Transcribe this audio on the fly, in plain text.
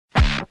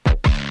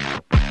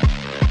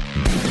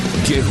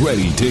Get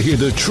ready to hear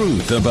the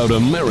truth about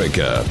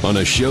America on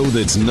a show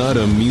that's not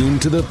immune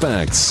to the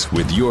facts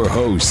with your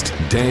host,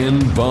 Dan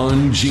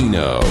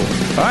Bongino.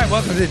 All right,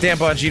 welcome to the Dan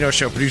Bongino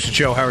Show. Producer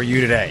Joe, how are you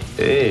today?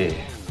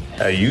 Hey,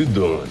 how you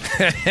doing?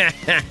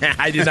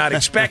 I did not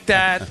expect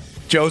that.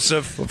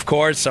 Joseph, of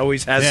course,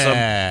 always has some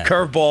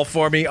curveball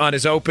for me on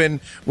his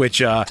open,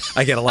 which I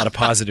get a lot of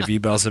positive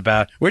emails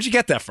about. Where'd you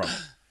get that from?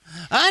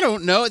 I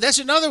don't know. That's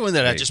another one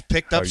that I just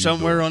picked up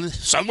somewhere on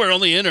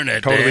the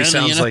internet. Totally Dan,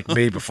 sounds like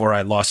me before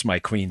I lost my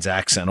Queen's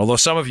accent, although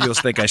some of you will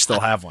think I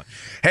still have one.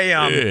 Hey,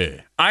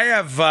 I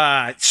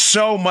have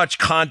so much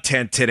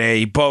content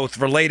today, both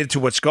related to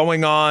what's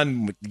going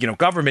on,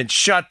 government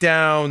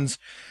shutdowns,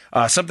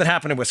 something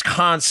happened in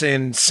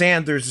Wisconsin,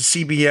 Sanders,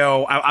 the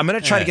CBO. I'm going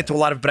to try to get to a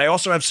lot of it, but I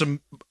also have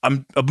some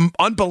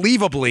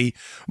unbelievably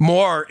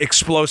more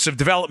explosive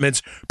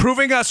developments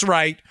proving us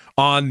right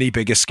on the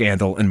biggest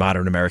scandal in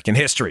modern American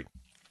history.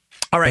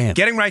 All right,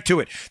 getting right to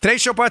it.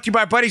 Today's show brought to you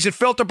by our buddies at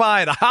Filter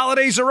By. The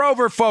holidays are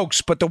over,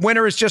 folks, but the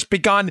winter has just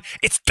begun.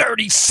 It's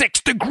 36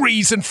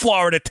 degrees in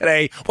Florida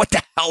today. What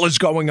the hell is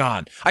going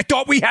on? I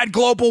thought we had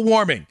global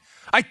warming.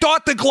 I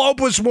thought the globe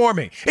was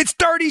warming. It's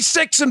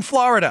 36 in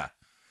Florida.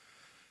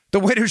 The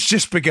winter's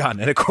just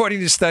begun, and according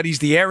to studies,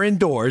 the air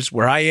indoors,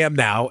 where I am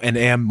now and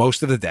am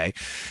most of the day,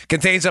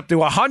 contains up to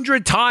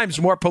 100 times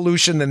more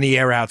pollution than the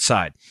air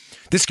outside.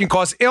 This can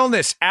cause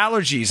illness,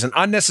 allergies, and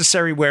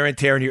unnecessary wear and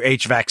tear in your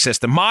HVAC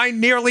system. Mine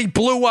nearly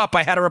blew up.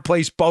 I had to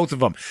replace both of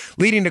them,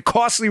 leading to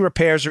costly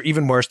repairs or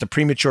even worse, the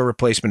premature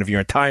replacement of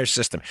your entire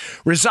system.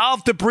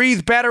 Resolve to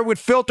breathe better with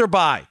Filter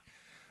By,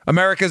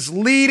 America's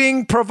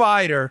leading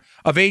provider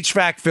of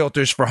HVAC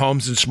filters for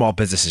homes and small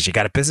businesses. You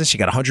got a business, you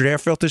got 100 air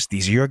filters,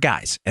 these are your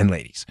guys and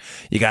ladies.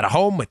 You got a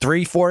home with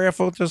 3, 4 air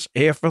filters,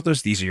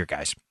 these are your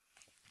guys.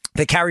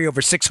 They carry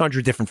over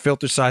 600 different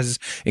filter sizes,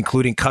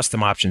 including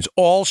custom options,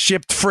 all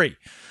shipped free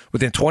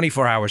within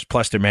 24 hours,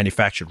 plus they're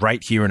manufactured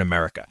right here in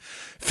America.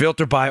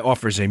 Filter By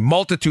offers a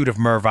multitude of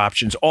MERV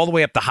options all the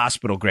way up to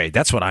hospital grade.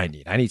 That's what I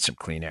need. I need some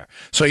clean air.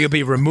 So you'll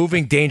be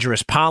removing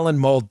dangerous pollen,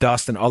 mold,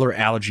 dust, and other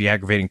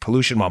allergy-aggravating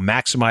pollution while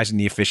maximizing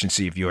the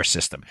efficiency of your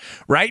system.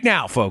 Right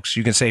now, folks,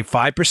 you can save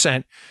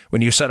 5%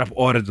 when you set up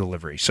auto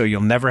delivery, so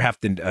you'll never have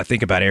to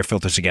think about air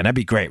filters again. That'd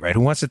be great, right?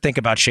 Who wants to think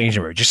about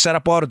changing it? Just set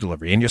up auto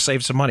delivery, and you'll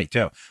save some money,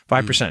 too.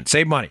 5%.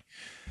 Save money.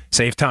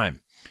 Save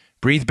time.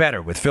 Breathe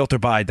better with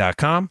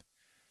FilterBy.com.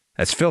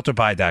 That's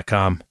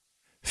FilterBy.com,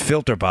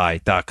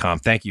 FilterBy.com.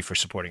 Thank you for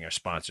supporting our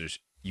sponsors.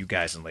 You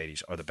guys and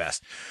ladies are the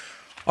best.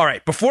 All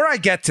right, before I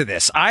get to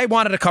this, I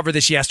wanted to cover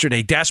this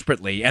yesterday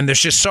desperately, and there's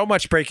just so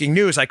much breaking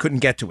news I couldn't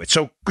get to it.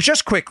 So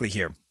just quickly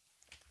here.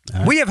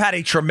 We have had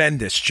a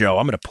tremendous, Joe.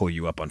 I'm going to pull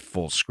you up on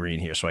full screen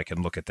here so I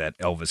can look at that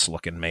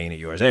Elvis-looking mane of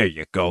yours. There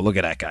you go. Look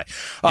at that guy.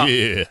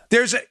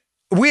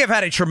 We have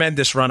had a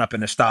tremendous run-up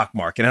in the stock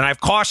market, and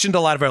I've cautioned a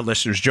lot of our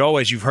listeners, Joe,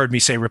 as you've heard me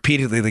say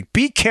repeatedly,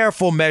 be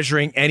careful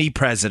measuring any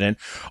president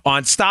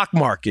on stock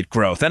market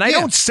growth. And I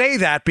don't say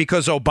that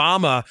because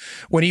Obama,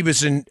 when he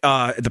was in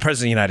the president of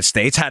the United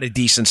States, had a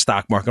decent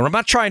stock market. I'm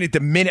not trying to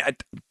diminish.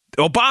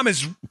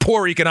 Obama's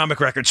poor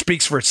economic record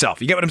speaks for itself.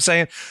 You get what I'm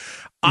saying?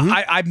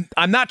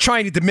 I'm not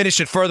trying to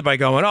diminish it further by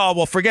going, oh,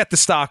 well, forget the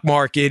stock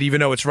market, even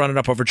though it's running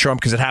up over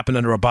Trump because it happened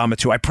under Obama,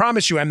 too. I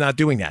promise you I'm not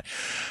doing that.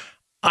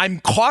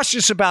 I'm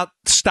cautious about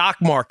stock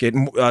market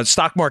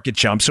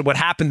jumps and what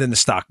happened in the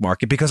stock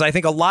market because I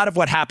think a lot of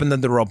what happened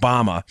under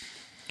Obama,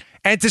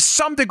 and to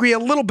some degree a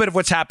little bit of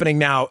what's happening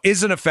now,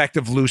 is an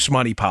effective loose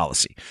money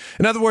policy.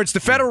 In other words, the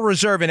Federal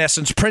Reserve, in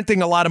essence,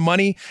 printing a lot of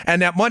money,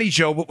 and that money,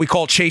 Joe, what we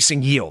call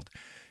chasing yield.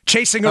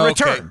 Chasing a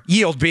return,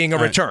 yield being a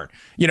return.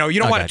 You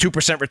don't want a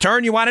 2%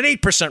 return, you want an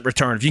 8%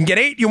 return. If you can get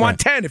 8, you want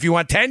 10. If you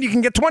want 10, you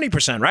can get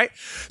 20%, right?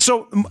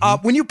 So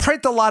when you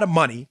print a lot of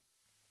money,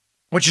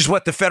 which is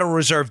what the Federal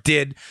Reserve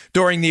did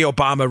during the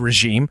Obama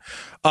regime,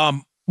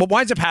 what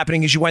winds up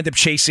happening is you wind up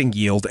chasing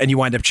yield and you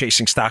wind up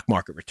chasing stock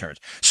market returns.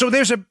 So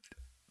there's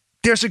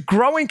a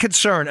growing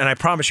concern, and I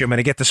promise you I'm going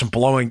to get to some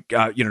blowing,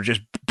 just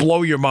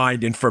blow your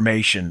mind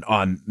information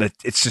on that.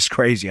 It's just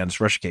crazy on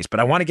this Russia case, but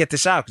I want to get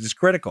this out because it's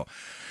critical.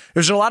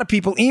 There's a lot of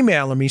people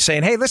emailing me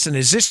saying, hey, listen,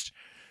 is this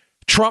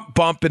Trump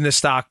bump in the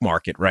stock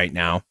market right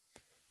now,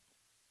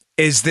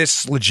 is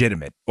this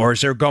legitimate, or is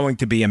there going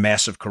to be a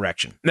massive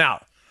correction?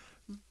 Now,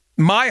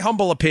 my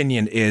humble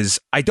opinion is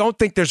I don't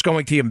think there's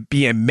going to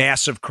be a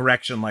massive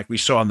correction like we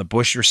saw in the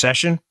Bush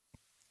recession.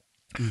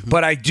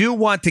 But I do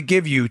want to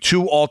give you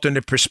two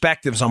alternate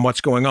perspectives on what's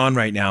going on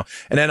right now,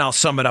 and then I'll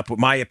sum it up with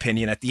my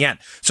opinion at the end.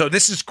 So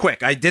this is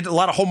quick. I did a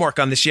lot of homework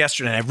on this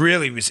yesterday, and I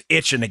really was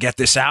itching to get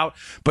this out.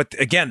 But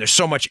again, there's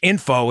so much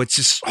info, it's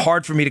just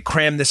hard for me to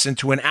cram this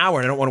into an hour,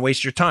 and I don't want to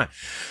waste your time.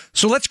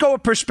 So let's go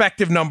with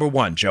perspective number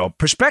one, Joe.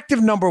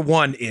 Perspective number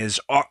one is,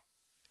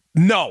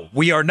 no,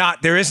 we are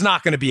not. There is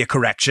not going to be a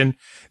correction.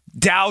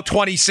 Dow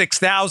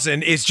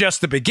 26,000 is just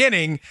the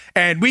beginning,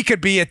 and we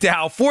could be at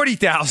Dow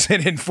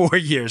 40,000 in 4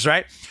 years,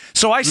 right?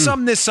 So I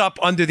summed this up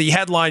under the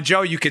headline,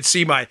 Joe. You can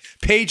see my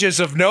pages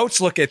of notes.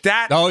 Look at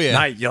that. Oh,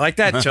 yeah. You like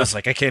that? Joe's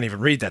like, I can't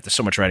even read that. There's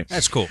so much writing.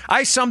 That's cool.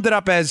 I summed it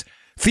up as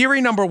theory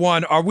number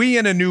one, are we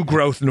in a new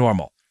growth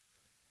normal?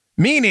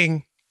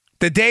 meaning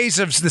the days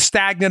of the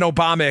stagnant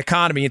Obama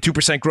economy and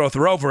 2% growth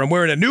are over, and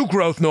we're in a new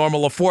growth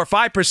normal of 4 or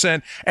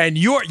 5%. And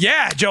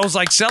Joe's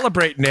like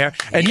celebrating there.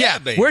 And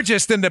we're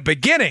just in the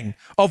beginning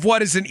of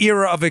what is an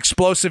era of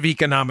explosive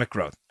economic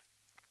growth.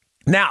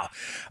 Now,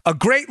 a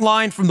great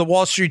line from the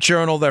Wall Street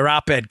Journal, their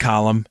op-ed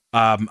column.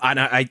 And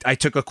I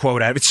took a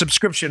quote out of it. It's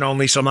subscription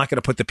only, so I'm not going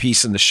to put the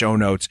piece in the show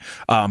notes.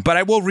 But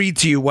I will read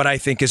to you what I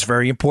think is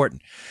very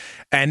important.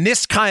 And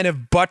this kind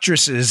of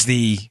buttresses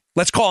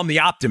let's call him the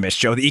optimist,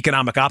 Joe, the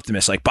economic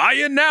optimist. Like, buy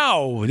in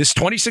now. This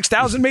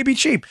 $26,000 may be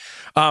cheap.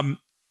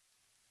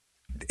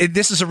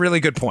 This is a really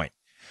good point.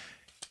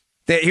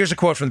 Here's a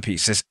quote from the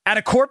piece. It says, at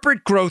a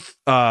corporate growth,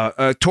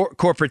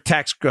 corporate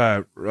tax,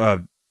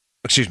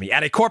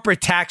 at a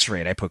corporate tax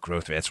rate, I put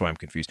growth rate, that's why I'm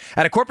confused.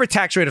 At a corporate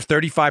tax rate of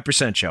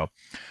 35%, Joe,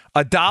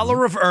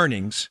 $1 of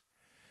earnings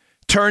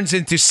turns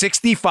into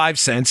 65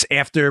 cents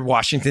after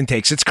Washington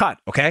takes its cut,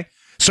 okay?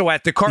 So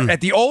at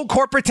the old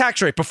corporate tax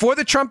rate, before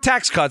the Trump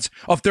tax cuts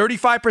of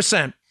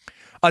 35%,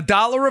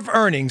 $1 of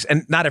earnings,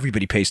 and not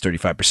everybody pays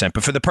 35%,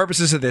 but for the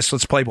purposes of this,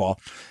 let's play ball.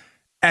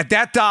 At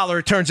that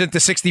dollar turns into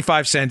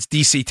 65 cents,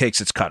 DC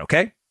takes its cut,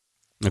 okay?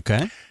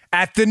 Okay.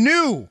 At the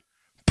new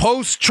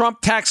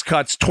post-Trump tax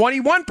cuts,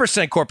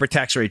 21% corporate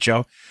tax rate,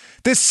 Joe,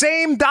 the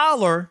same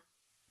dollar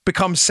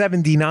becomes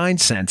 79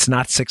 cents,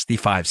 not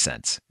 65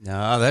 cents.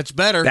 No, that's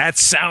better. That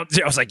sounds,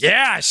 I was like,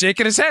 yeah,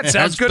 shaking his head.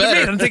 Sounds good to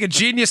me. I don't think a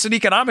genius in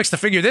economics to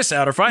figure this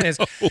out or finance.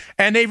 No.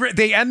 And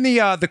they end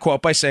the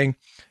quote by saying,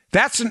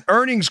 that's an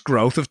earnings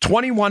growth of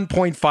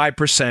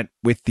 21.5%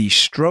 with the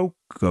stroke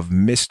of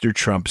Mr.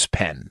 Trump's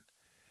pen.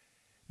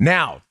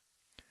 Now,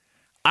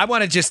 I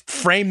want to just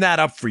frame that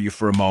up for you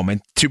for a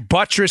moment to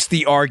buttress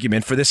the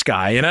argument for this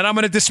guy. And then I'm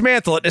going to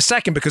dismantle it in a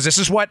second because this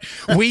is what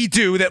we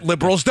do that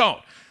liberals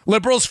don't.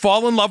 Liberals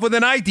fall in love with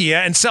an idea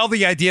and sell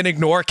the idea and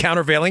ignore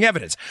countervailing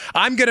evidence.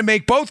 I'm going to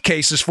make both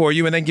cases for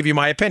you and then give you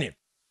my opinion.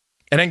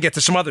 And then get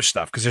to some other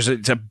stuff because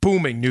it's a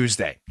booming news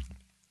day.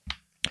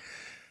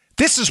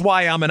 This is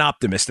why I'm an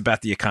optimist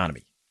about the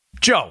economy.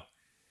 Joe,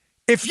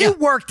 if you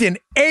worked in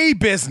a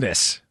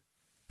business,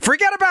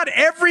 forget about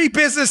every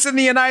business in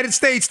the United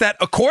States that,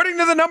 according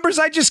to the numbers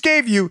I just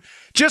gave you,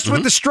 just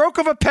with the stroke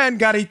of a pen,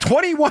 got a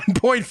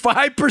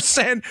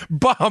 21.5%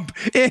 bump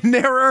in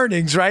their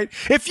earnings, right?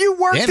 If you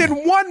worked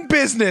in one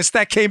business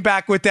that came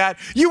back with that,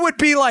 you would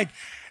be like,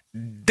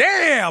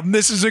 damn,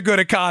 this is a good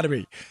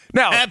economy.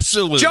 Now,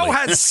 absolutely. Joe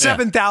has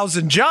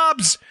 7,000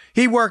 jobs.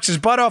 He works his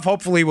butt off.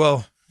 Hopefully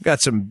we'll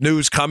got some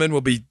news coming. We'll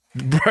be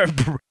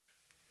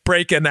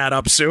breaking that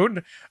up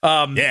soon.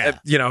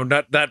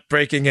 Not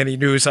breaking any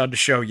news on the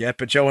show yet,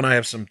 but Joe and I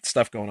have some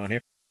stuff going on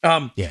here.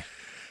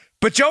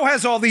 But Joe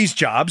has all these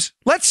jobs.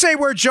 Let's say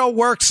where Joe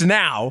works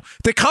now,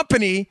 the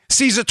company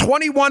sees a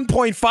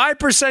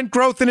 21.5%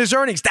 growth in his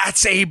earnings.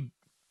 That's a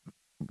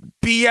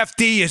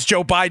BFD, as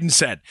Joe Biden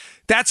said.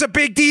 That's a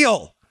big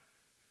deal.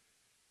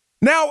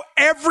 Now,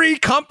 every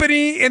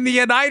company in the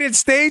United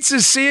States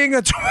is seeing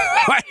a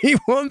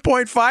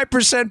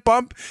 21.5%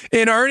 bump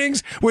in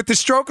earnings with the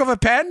stroke of a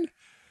pen.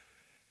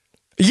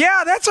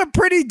 Yeah, that's a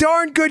pretty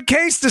darn good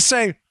case to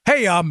say,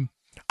 hey,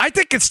 I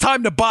think it's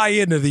time to buy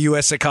into the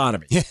U.S.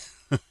 economy. Yeah.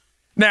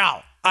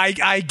 Now,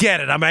 I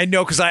get it. I mean, I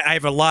know because I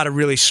have a lot of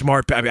really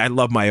smart. I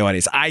love my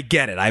audience. I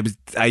get it. I'm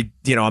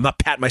not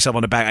patting myself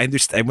on the back. I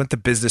understand. I went to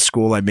business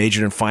school. I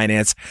majored in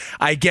finance.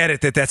 I get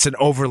it that's an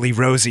overly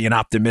rosy and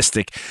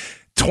optimistic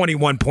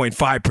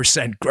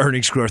 21.5%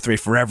 earnings growth rate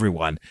for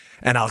everyone,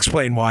 and I'll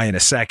explain why in a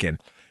second.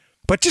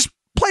 But just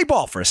play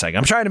ball for a second.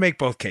 I'm trying to make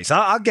both cases.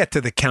 I'll get to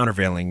the counter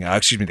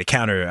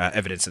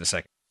evidence in a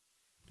second.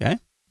 Okay.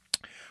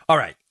 All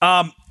right.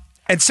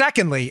 And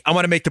secondly, I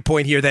want to make the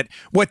point here that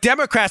what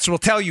Democrats will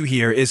tell you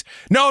here is,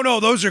 no,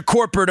 those are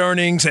corporate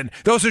earnings, and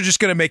those are just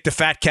going to make the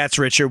fat cats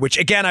richer, which,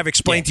 again, I've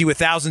explained to you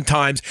 1,000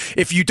 times.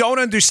 If you don't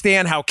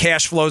understand how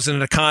cash flows in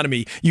an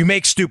economy, you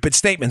make stupid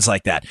statements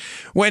like that.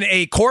 When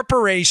a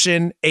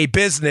corporation, a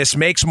business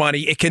makes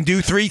money, it can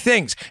do three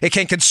things. It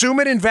can consume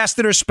it, invest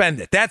it, or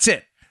spend it. That's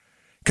it.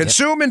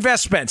 Consume,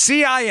 invest, spend.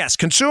 CIS,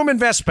 consume,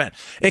 invest, spend.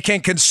 It can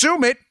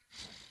consume it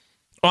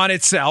on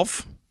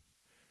itself.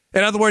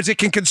 In other words, it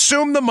can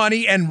consume the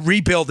money and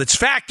rebuild its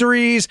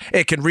factories.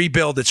 It can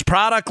rebuild its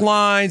product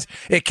lines.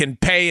 It can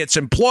pay its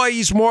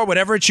employees more,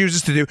 whatever it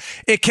chooses to do.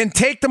 It can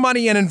take the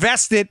money and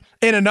invest it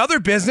in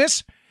another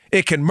business.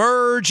 It can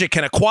merge. It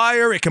can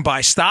acquire. It can buy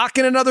stock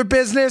in another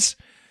business.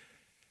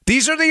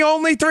 These are the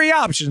only three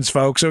options,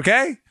 folks,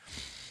 okay?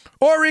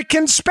 Or it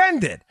can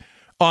spend it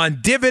on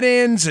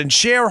dividends and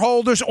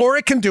shareholders, or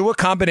it can do a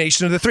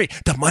combination of the three.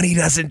 The money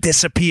doesn't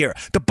disappear.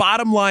 The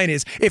bottom line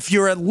is, if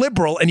you're a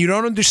liberal and you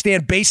don't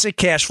understand basic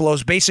cash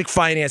flows, basic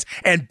finance,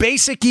 and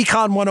basic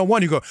Econ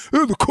 101, you go,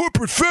 oh, the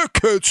corporate fat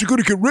cats are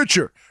going to get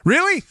richer.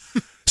 Really?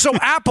 So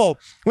Apple,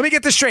 let me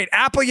get this straight.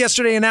 Apple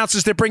yesterday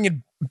announces they're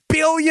bringing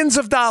billions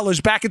of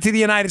dollars back into the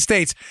United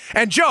States.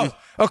 And Joe,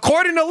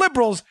 according to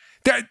liberals,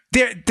 the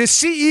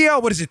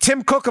CEO, what is it,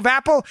 Tim Cook of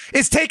Apple,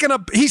 he's taking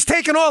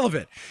all of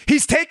it.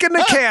 He's taking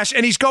the cash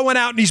and he's going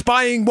out and he's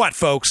buying what,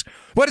 folks?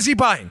 What is he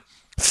buying?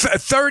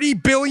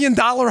 $30 billion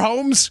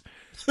homes?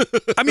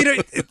 I mean,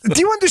 do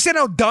you understand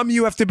how dumb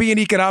you have to be in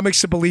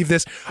economics to believe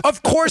this?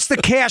 Of course, the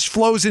cash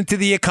flows into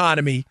the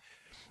economy,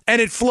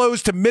 and it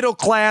flows to middle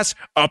class,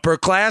 upper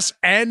class,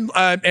 and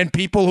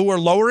people who are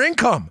lower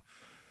income.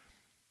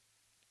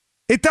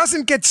 It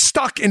doesn't get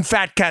stuck in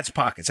fat cats'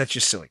 pockets. That's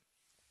just silly.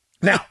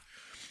 Now,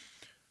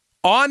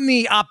 on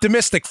the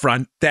optimistic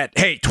front, that,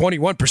 hey,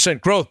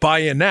 21% growth, buy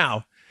in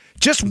now.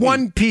 Just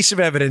one piece of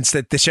evidence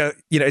that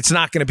it's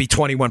not going to be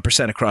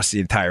 21% across the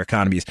entire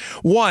economy is,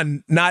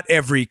 one, not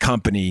every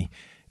company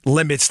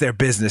limits their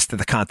business to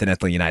the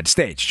continental United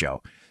States,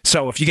 Joe.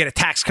 So if you get a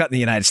tax cut in the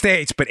United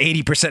States, but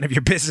 80% of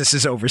your business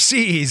is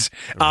overseas,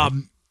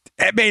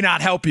 it may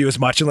not help you as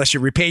much unless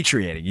you're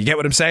repatriating. You get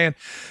what I'm saying?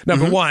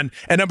 Number one.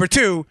 And number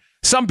two,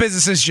 some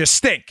businesses just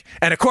stink,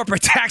 and a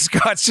corporate tax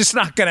cut's just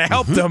not going to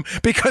help them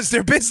because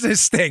their business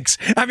stinks.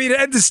 I mean,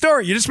 end of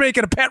story. You're just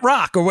making a pet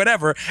rock or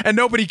whatever, and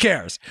nobody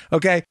cares,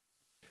 okay?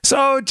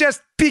 So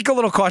just be a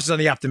little cautious on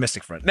the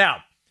optimistic front.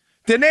 Now,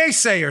 the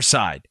naysayer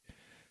side,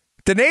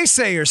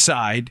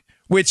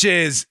 which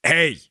is,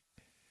 hey,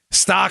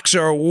 stocks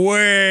are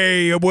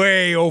way,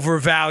 way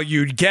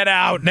overvalued. Get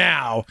out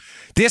now.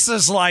 This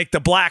is like the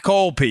black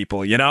hole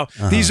people, you know?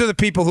 These are the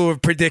people who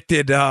have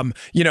predicted, 10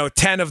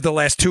 of the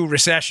last 2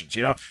 recessions,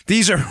 you know?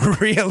 These are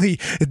really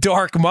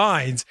dark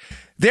minds.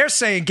 They're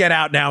saying get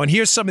out now, and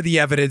here's some of the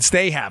evidence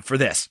they have for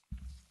this.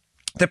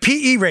 The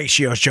PE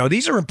ratios, Joe,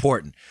 these are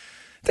important.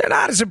 They're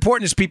not as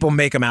important as people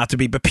make them out to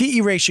be, but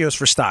PE ratios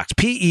for stocks.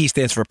 PE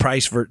stands for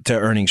price to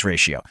earnings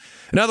ratio.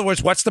 In other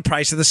words, what's the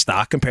price of the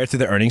stock compared to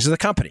the earnings of the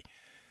company?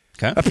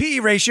 Okay. A PE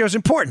ratio is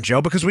important,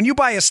 Joe, because when you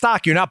buy a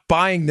stock, you're not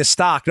buying the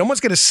stock. No one's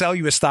going to sell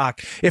you a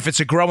stock if it's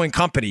a growing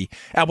company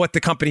at what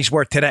the company's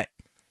worth today.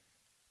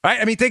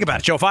 Right? I mean, think about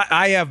it, Joe. If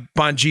I have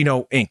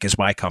Bongino Inc. as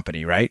my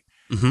company, right?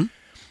 Mm-hmm.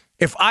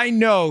 If I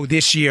know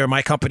this year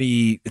my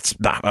company,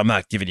 I'm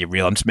not giving you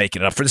real, I'm just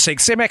making it up for the sake.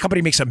 Say my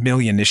company makes $1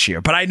 million this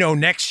year, but I know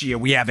next year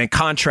we have in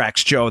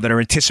contracts, Joe, that are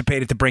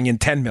anticipated to bring in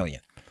 $10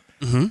 million.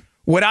 Mm-hmm.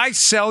 Would I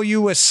sell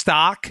you a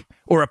stock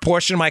or a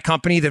portion of my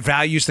company that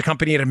values the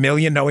company at $1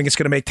 million, knowing it's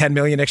going to make $10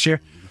 million next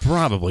year?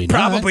 Probably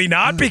not. Probably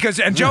not, because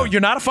Joe,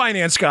 you're not a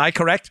finance guy,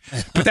 correct?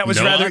 But that was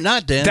I'm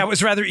not, Dan. That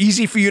was rather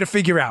easy for you to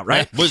figure out,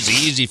 right? It was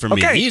easy for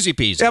me. Easy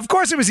peasy. Of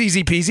course, it was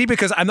easy peasy,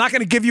 because I'm not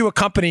going to give you a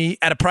company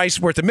at a price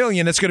worth $1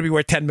 million that's going to be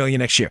worth $10 million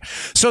next year.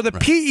 So the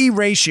PE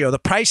ratio, the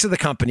price of the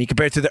company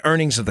compared to the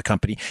earnings of the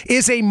company,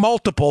 is a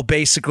multiple,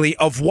 basically,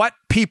 of what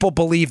people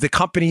believe the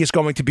company is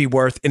going to be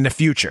worth in the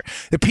future.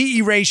 The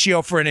PE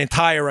ratio for an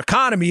entire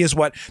economy is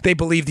what they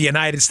believe the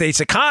United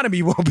States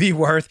economy will be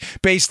worth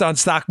based on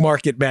stock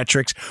market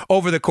metrics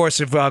over the course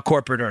of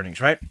corporate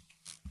earnings, right?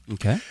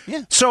 Okay.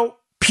 Yeah. So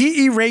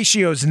PE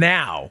ratios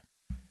now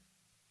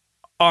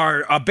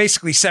are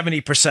basically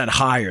 70%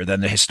 higher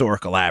than the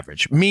historical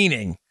average,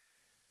 meaning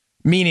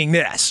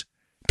this.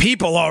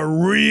 People are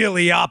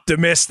really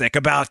optimistic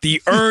about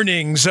the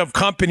earnings of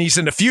companies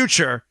in the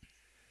future,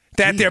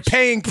 that they're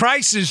paying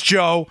prices,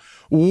 Joe,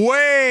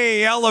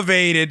 way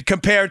elevated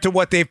compared to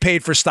what they've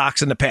paid for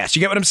stocks in the past. You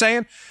get what I'm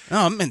saying?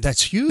 Oh, man,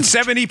 that's huge.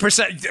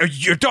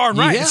 70%. You're darn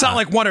right. Yeah. It's not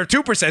like 1 or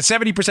 2%,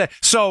 70%.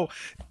 So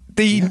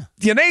the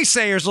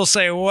naysayers will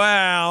say,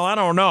 well, I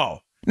don't know.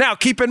 Now,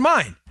 keep in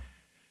mind,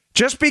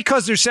 just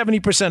because they're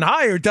 70%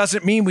 higher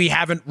doesn't mean we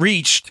haven't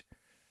reached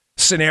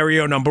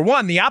scenario number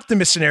 1, the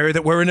optimist scenario,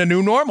 that we're in a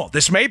new normal.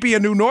 This may be a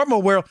new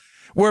normal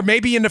where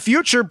maybe in the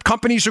future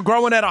companies are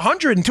growing at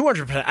 100 and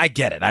 200%. I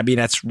get it. I mean,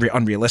 that's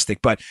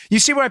unrealistic. But you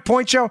see my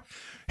point, Joe?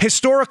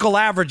 Historical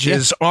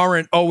averages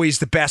aren't always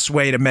the best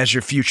way to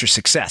measure future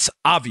success,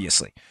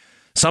 obviously.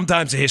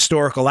 Sometimes the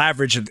historical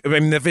average of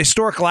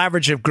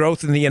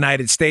growth in the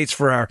United States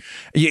for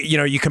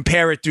you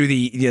compare it through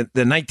the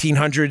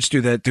 1900s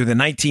to the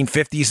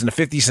 1950s and the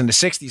 50s and the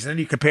 60s, and then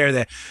you compare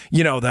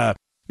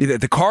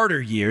the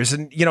Carter years,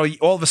 and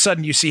all of a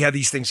sudden you see how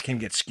these things can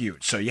get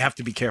skewed. So you have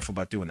to be careful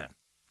about doing that.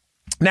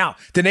 Now,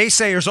 the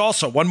naysayers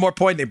also, one more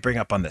point they bring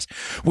up on this.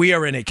 We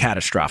are in a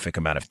catastrophic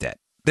amount of debt.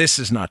 This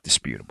is not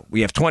disputable.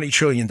 We have $20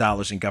 trillion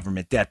in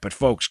government debt, but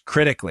folks,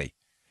 critically,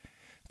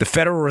 the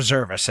Federal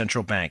Reserve, our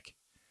central bank,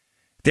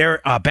 their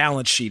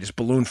balance sheet is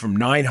ballooned from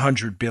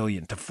 $900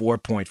 billion to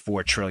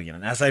 $4.4 trillion.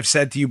 And as I've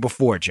said to you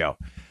before, Joe,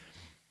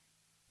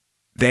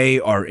 they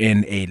are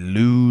in a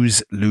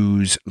lose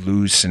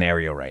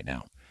scenario right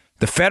now.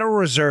 The Federal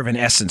Reserve, in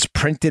essence,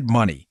 printed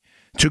money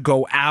to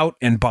go out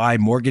and buy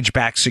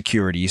mortgage-backed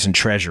securities and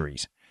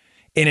treasuries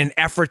in an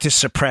effort to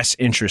suppress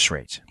interest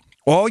rates.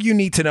 All you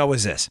need to know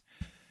is this.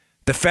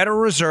 The Federal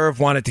Reserve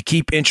wanted to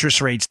keep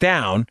interest rates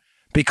down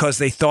because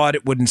they thought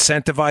it would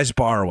incentivize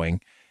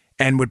borrowing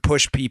and would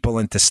push people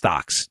into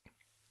stocks.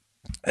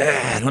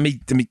 Let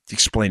me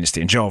explain this to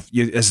you. And Joe,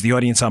 as the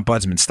audience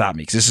ombudsman, stop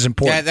me because this is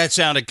important. Yeah, that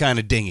sounded kind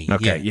of dingy.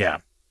 Okay, yeah.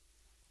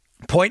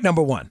 Point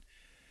number 1.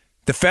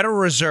 The Federal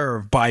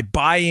Reserve, by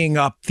buying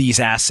up these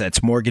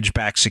assets,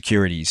 mortgage-backed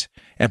securities,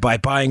 and by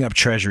buying up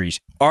treasuries,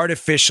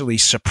 artificially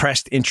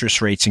suppressed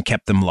interest rates and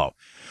kept them low.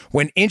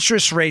 When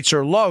interest rates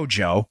are low,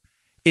 Joe,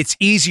 it's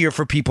easier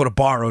for people to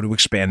borrow to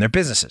expand their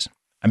businesses.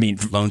 I mean,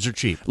 loans are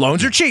cheap.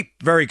 Loans are cheap.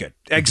 Very good.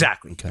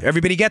 Exactly. Okay.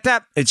 Everybody get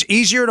that? It's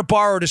easier to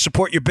borrow to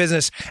support your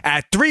business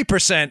at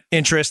 3%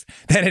 interest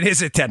than it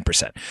is at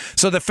 10%.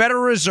 So the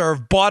Federal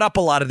Reserve bought up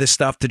a lot of this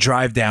stuff to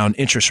drive down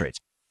interest rates.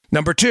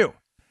 Number two,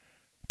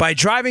 by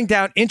driving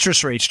down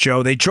interest rates,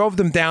 Joe, they drove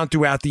them down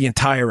throughout the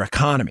entire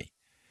economy.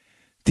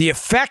 The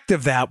effect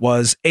of that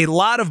was a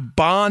lot of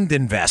bond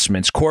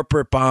investments,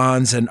 corporate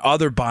bonds and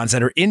other bonds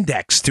that are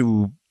indexed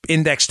to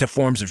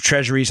forms of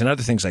treasuries and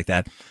other things like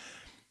that.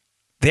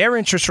 Their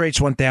interest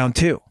rates went down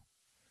too,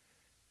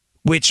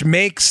 which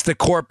makes the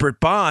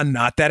corporate bond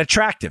not that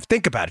attractive.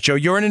 Think about it, Joe.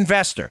 You're an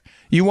investor.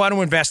 You want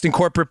to invest in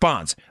corporate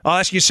bonds. I'll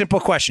ask you a simple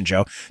question,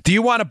 Joe. Do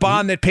you want a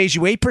bond that pays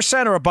you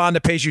 8% or a bond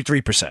that pays you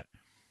 3%?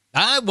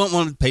 I want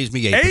one that pays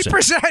me 8%.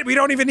 8%? We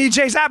don't even need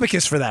Jay's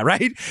Abacus for that,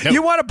 right? Nope.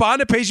 You want a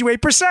bond that pays you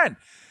 8%.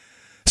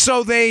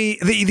 So the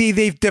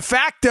de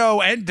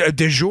facto and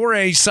de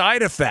jure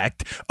side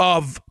effect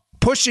of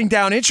pushing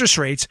down interest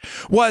rates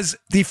was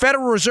the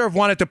Federal Reserve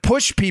wanted to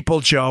push people,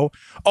 Joe,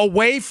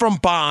 away from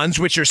bonds,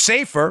 which are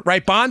safer,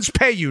 right? Bonds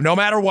pay you no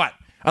matter what,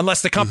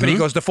 unless the company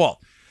goes default.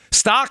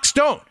 Stocks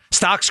don't.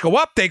 Stocks go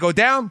up, they go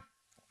down.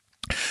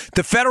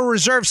 The Federal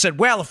Reserve said,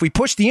 well, if we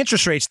push the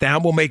interest rates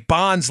down, we'll make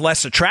bonds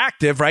less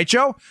attractive, right,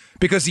 Joe?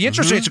 Because the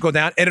interest rates will go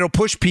down and it'll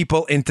push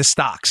people into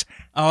stocks.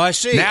 Oh, I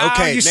see. Now,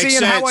 okay, you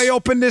seeing how I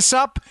opened this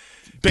up?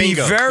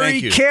 Bingo. Be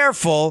very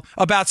careful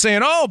about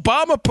saying, oh,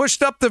 Obama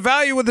pushed up the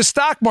value of the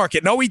stock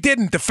market. No, he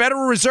didn't. The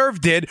Federal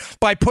Reserve did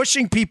by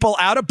pushing people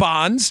out of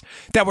bonds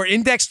that were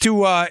indexed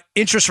to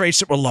interest rates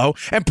that were low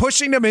and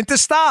pushing them into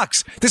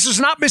stocks. This is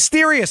not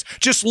mysterious.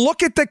 Just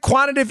look at the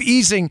quantitative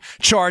easing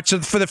charts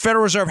for the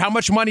Federal Reserve, how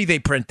much money they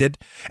printed,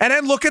 and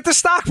then look at the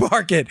stock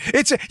market.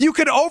 You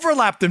can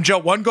overlap them, Joe.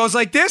 One goes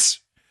like this.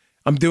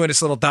 I'm doing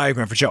this little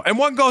diagram for Joe. And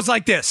one goes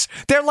like this.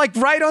 They're like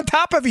right on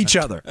top of each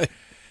other.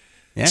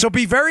 Yeah. So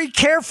be very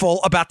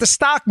careful about the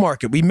stock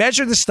market. We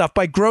measure this stuff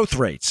by growth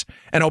rates.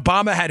 And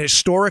Obama had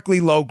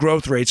historically low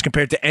growth rates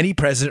compared to any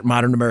president in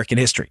modern American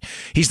history.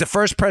 He's the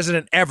first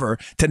president ever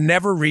to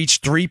never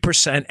reach 3%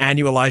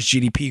 annualized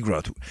GDP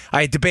growth.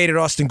 I debated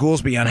Austin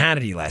Goolsbee on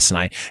Hannity last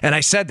night, and I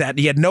said that.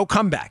 He had no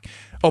comeback.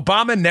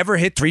 Obama never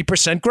hit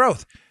 3%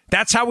 growth.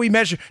 That's how we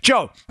measure.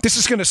 Joe, this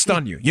is going to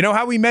stun you. You know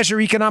how we measure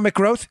economic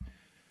growth?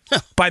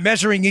 By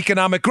measuring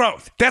economic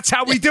growth. That's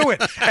how we do it.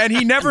 And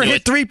he never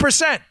hit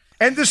 3%.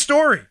 End of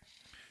story.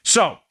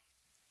 So,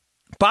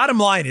 bottom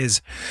line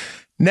is,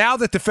 now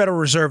that the Federal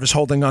Reserve is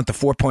holding on to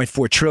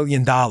 $4.4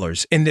 trillion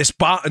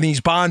in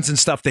these bonds and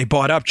stuff they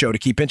bought up, Joe, to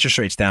keep interest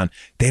rates down,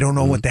 they don't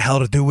know what the hell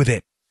to do with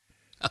it.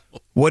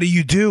 What do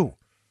you do?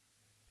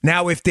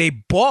 Now, if they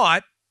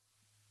bought,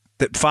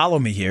 follow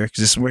me here,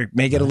 because this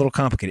may get a little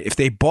complicated. If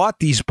they bought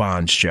these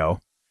bonds,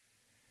 Joe,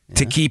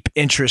 to keep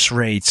interest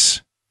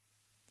rates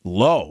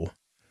low,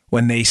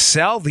 when they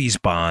sell these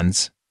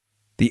bonds,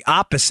 the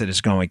opposite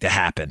is going to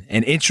happen,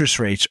 and interest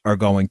rates are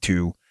going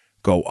to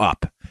go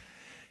up.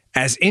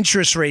 As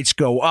interest rates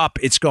go up,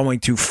 it's going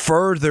to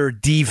further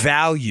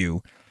devalue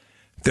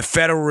the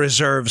Federal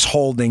Reserve's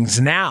holdings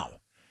now.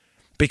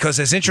 Because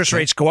as interest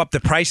rates go up,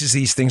 the prices of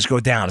these things go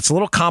down. It's a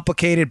little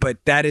complicated, but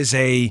that is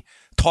a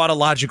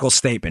tautological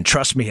statement.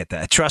 Trust me at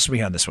that. Trust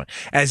me on this one.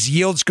 As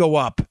yields go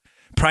up,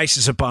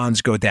 prices of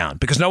bonds go down,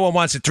 because no one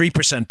wants a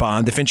 3%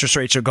 bond if interest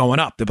rates are going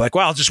up. They're like,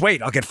 well, I'll just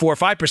wait. I'll get 4 or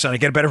 5%. I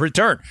get a better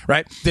return,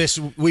 right?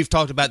 We've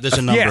talked about this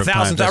a number of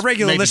thousands. times. Our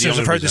regular listeners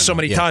have heard this so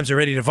many times they're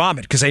ready to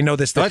vomit because they know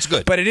this. That's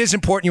good. But it is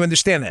important you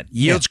understand that.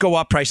 Yields go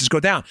up, prices go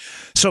down.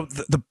 So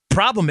the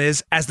problem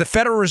is, as the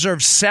Federal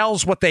Reserve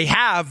sells what they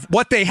have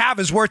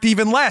is worth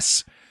even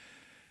less.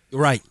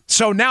 Right.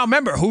 So now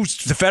remember, who's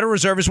the Federal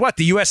Reserve is what?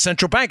 The U.S.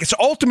 Central Bank. It's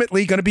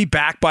ultimately going to be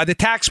backed by the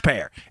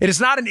taxpayer. It is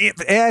not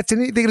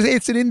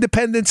it's an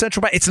independent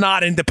central bank. It's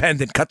not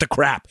independent. Cut the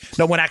crap.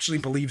 No one actually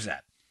believes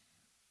that.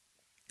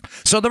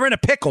 So they're in a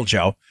pickle,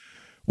 Joe.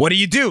 What do?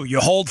 You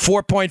hold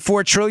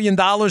 $4.4 trillion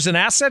in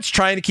assets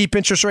trying to keep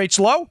interest rates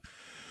low?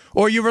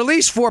 Or you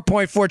release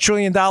 $4.4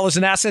 trillion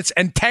in assets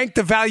and tank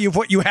the value of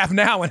what you have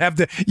now and have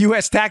the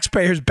U.S.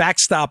 taxpayers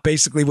backstop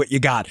basically what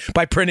you got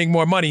by printing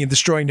more money and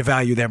destroying the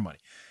value of their money.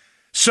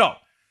 So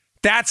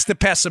that's the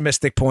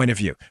pessimistic point of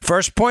view.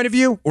 First point of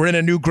view, we're in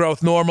a new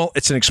growth normal.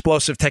 It's an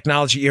explosive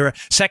technology era.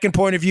 Second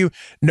point of view,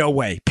 no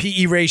way.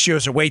 PE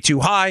ratios are way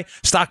too high.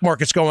 Stock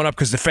market's going up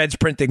because the Fed's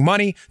printing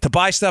money to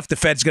buy stuff. The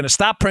Fed's going to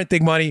stop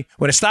printing money.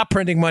 When it stops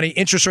printing money,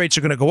 interest rates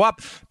are going to go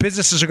up.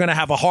 Businesses are going to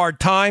have a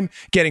hard time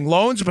getting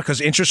loans because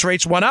interest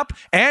rates went up.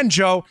 And,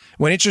 Joe,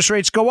 when interest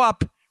rates go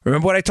up,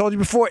 remember what I told you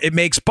before? It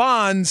makes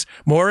bonds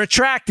more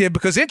attractive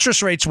because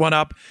interest rates went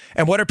up.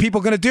 And what are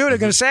people going to do? They're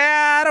going to say,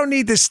 I don't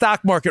need this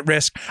stock market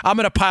risk. I'm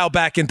going to pile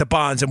back into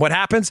bonds. And what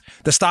happens?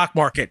 The stock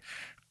market,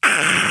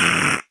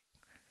 it's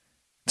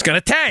going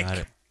to tank.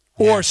 Yeah.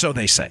 Or so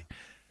they say.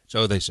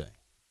 So they say.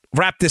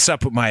 Wrap this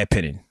up with my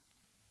opinion.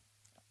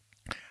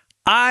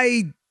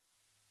 I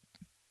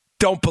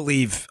don't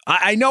believe.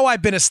 I know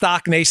I've been a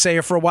stock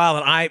naysayer for a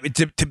while.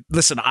 And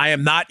listen, I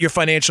am not your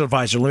financial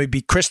advisor. Let me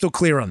be crystal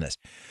clear on this.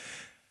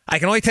 I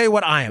can only tell you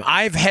what I am.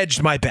 I've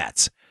hedged my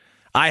bets.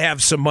 I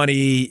have some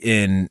money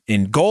in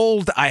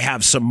gold. I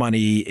have some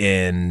money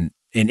in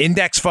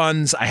index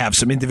funds. I have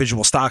some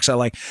individual stocks I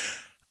like.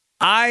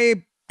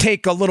 I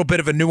take a little bit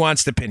of a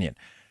nuanced opinion.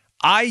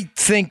 I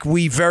think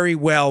we very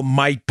well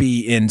might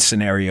be in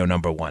scenario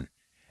number one.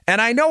 And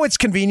I know it's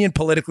convenient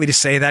politically to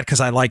say that because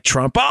I like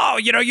Trump. Oh,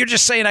 you're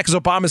just saying that because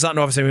Obama's not in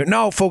office.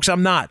 No, folks,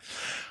 I'm not.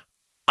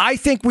 I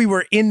think we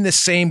were in the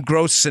same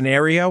growth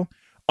scenario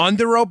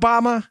under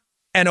Obama,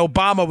 and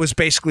Obama was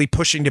basically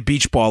pushing the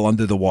beach ball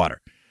under the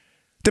water.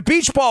 The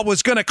beach ball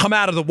was going to come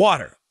out of the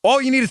water.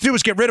 All you needed to do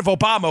was get rid of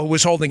Obama, who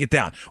was holding it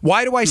down.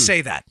 Why do I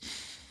say that?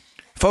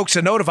 Folks,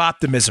 a note of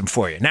optimism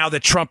for you. Now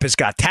that Trump has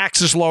got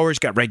taxes lower, he's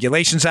got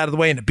regulations out of the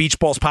way, and the beach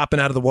ball's popping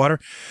out of the water,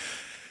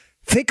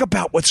 think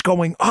about what's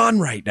going on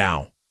right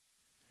now.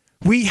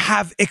 We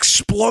have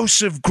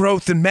explosive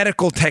growth in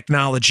medical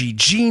technology,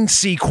 gene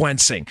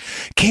sequencing,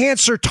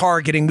 cancer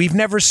targeting we've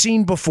never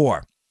seen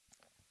before.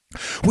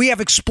 We have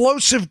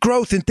explosive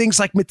growth in things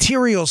like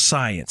materials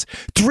science,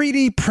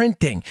 3D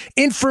printing,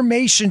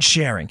 information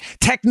sharing,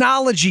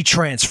 technology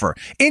transfer,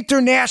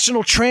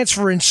 international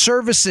transfer in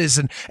services,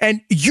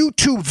 and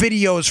YouTube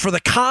videos for the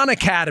Khan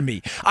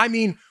Academy. I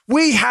mean,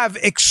 we have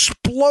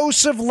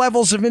explosive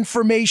levels of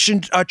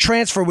information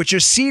transfer, which are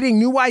seeding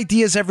new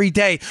ideas every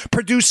day,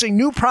 producing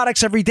new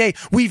products every day.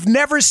 We've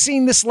never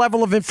seen this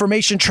level of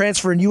information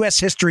transfer in U.S.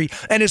 history,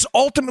 and is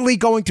ultimately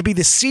going to be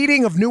the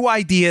seeding of new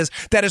ideas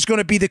that is going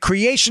to be the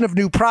creation of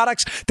new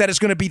products, that is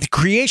going to be the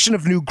creation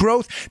of new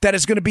growth, that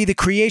is going to be the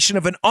creation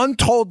of an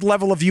untold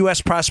level of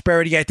U.S.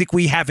 prosperity I think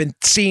we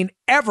haven't seen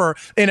ever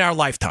in our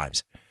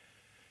lifetimes.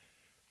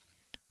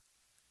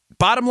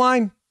 Bottom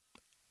line,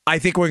 I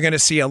think we're going to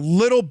see a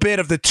little bit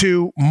of the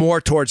two,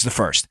 more towards the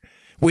first.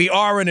 We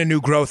are in a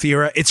new growth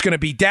era. It's going to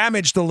be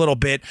damaged a little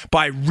bit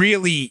by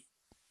really,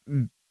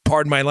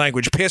 pardon my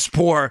language, piss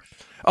poor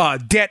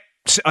debt,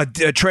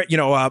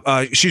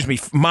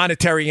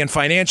 monetary and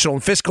financial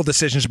and fiscal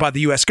decisions by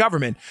the U.S.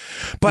 government.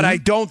 But I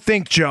don't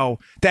think, Joe,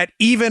 that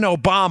even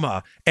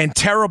Obama and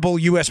terrible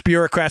U.S.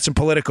 bureaucrats and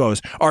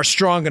politicos are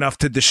strong enough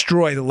to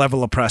destroy the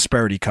level of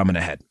prosperity coming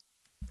ahead.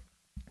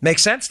 Make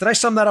sense? Did I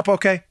sum that up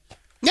okay?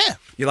 Yeah.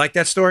 You like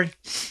that story?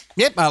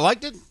 Yep, I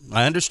liked it.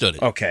 I understood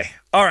it. Okay.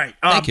 All right.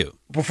 Thank you.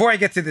 Before I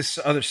get to this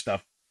other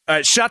stuff,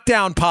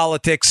 shutdown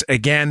politics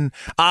again.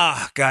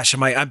 I'm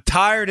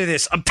tired of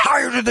this. I'm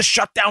tired of the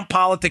shutdown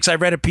politics. I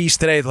read a piece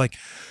today like,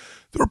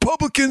 the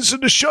Republicans in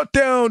the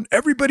shutdown,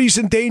 everybody's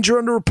in danger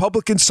on the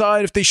Republican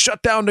side if they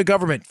shut down the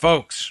government.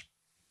 Folks,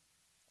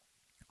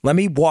 let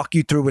me walk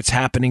you through what's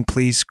happening,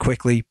 please,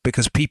 quickly,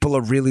 because people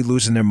are really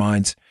losing their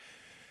minds.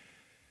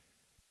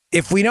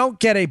 If we don't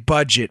get a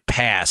budget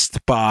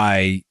passed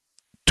by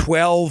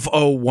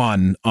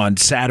 12:01 on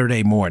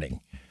Saturday morning,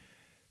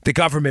 the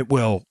government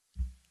will,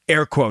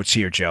 air quotes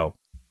here, Joe.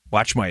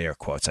 Watch my air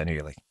quotes. I know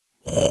you're like,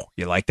 oh,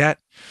 you like that?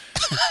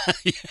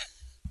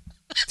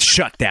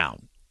 Shut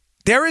down.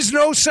 There is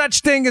no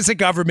such thing as a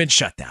government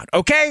shutdown,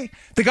 okay?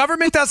 The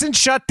government doesn't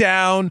shut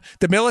down.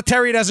 The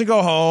military doesn't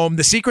go home.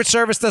 The Secret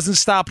Service doesn't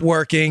stop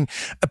working.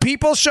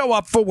 People show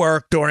up for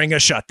work during a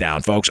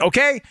shutdown, folks,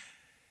 okay?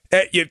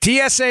 Your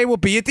TSA will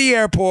be at the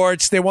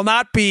airports. There will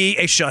not be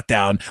a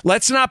shutdown.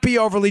 Let's not be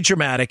overly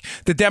dramatic.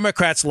 The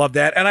Democrats love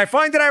that. And I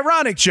find it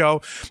ironic,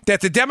 Joe,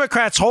 that the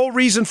Democrats' whole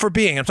reason for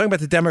being, I'm talking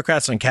about the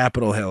Democrats on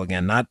Capitol Hill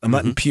again, I'm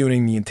not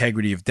impugning the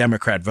integrity of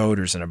Democrat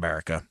voters in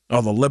America.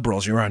 All the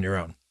liberals, you're on your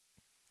own.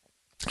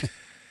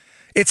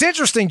 It's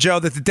interesting, Joe,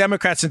 that the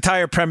Democrats'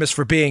 entire premise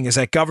for being is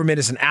that government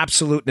is an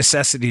absolute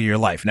necessity to your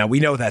life. Now, we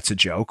know that's a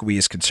joke. We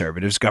as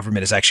conservatives,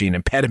 government is actually an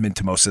impediment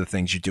to most of the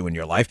things you do in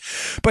your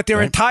life. But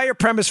their entire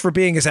premise for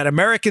being is that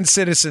American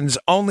citizens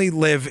only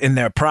live in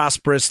their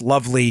prosperous,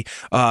 lovely,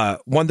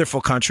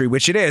 wonderful country,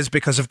 which it is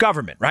because of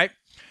government, right?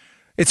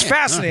 It's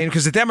fascinating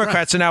because the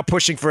Democrats are now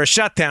pushing for a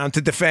shutdown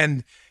to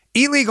defend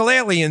illegal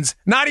aliens,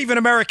 not even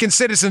American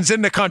citizens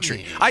in the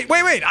country. I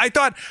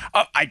thought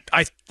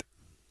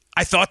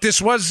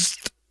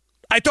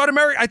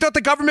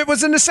the government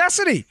was a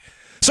necessity.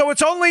 So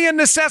it's only a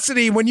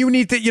necessity when you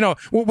need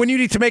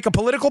to make a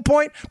political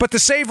point, but to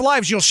save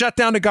lives, you'll shut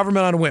down the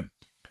government on a whim.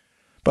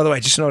 By the way, I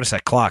just noticed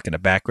that clock in the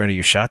background of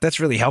your shot. That's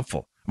really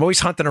helpful. I'm always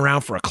hunting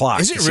around for a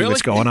clock. Is it to see really?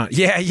 What's going on.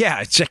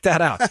 Yeah. Check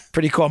that out.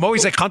 Pretty cool. I'm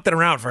always like hunting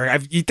around for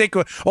you think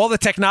all the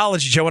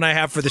technology Joe and I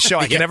have for the show,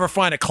 I can never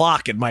find a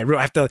clock in my room.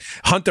 I have to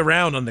hunt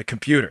around on the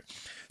computer.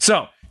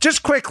 So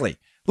just quickly,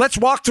 let's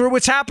walk through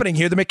what's happening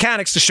here, the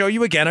mechanics, to show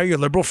you again how your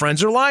liberal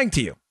friends are lying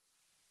to you.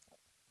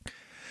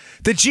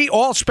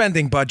 All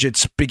spending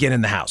budgets begin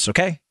in the House,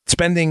 okay?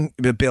 Spending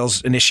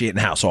bills initiate in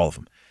the House, all of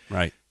them.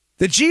 Right.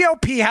 The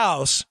GOP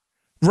House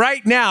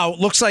right now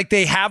looks like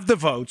they have the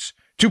votes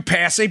to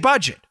pass a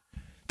budget.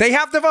 They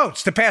have the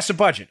votes to pass a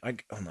budget. I'm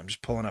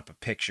just pulling up a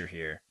picture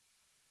here.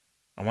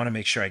 I want to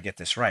make sure I get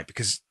this right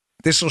because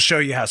this will show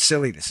you how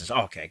silly this is.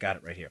 Okay, I got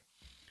it right here.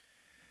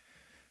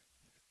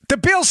 The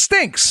bill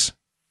stinks.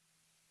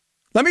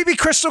 Let me be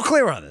crystal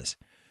clear on this.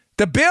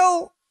 The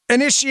bill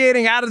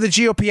initiating out of the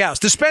GOP House,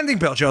 the spending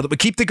bill, Joe, that would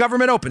keep the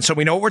government open, so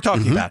we know what we're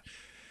talking about,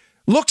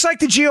 looks like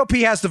the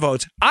GOP has the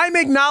votes. I'm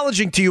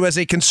acknowledging to you as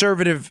a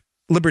conservative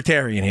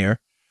libertarian here.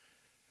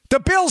 The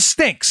bill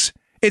stinks.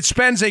 It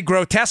spends a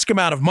grotesque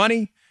amount of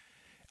money.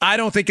 I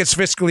don't think it's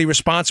fiscally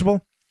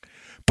responsible.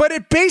 But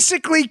it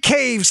basically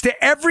caves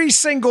to every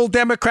single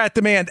Democrat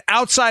demand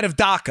outside of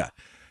DACA.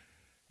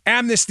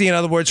 Amnesty, in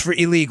other words, for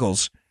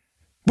illegals.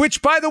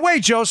 Which, by the way,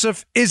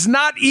 Joseph, is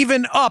not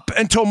even up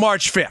until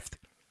March 5th.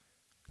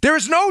 There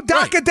is no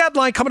DACA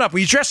deadline coming up.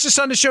 We addressed this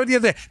on the show the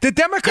other day. The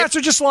Democrats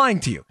are just lying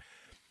to you.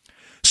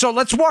 So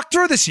let's walk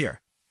through this here.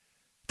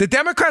 The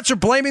Democrats are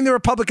blaming the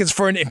Republicans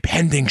for an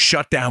impending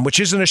shutdown, which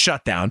isn't a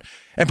shutdown.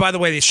 And by the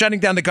way, they're shutting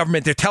down the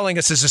government. They're telling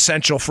us is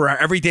essential for our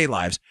everyday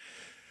lives.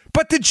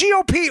 But the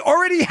GOP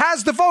already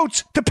has the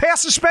votes to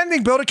pass a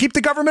spending bill to keep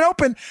the government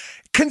open,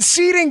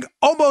 conceding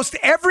almost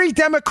every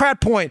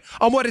Democrat point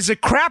on what is a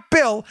crap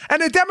bill.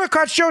 And the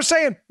Democrats show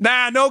saying,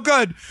 nah, no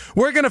good.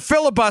 We're going to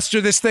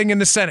filibuster this thing in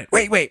the Senate.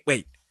 Wait.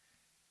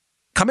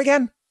 Come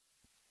again?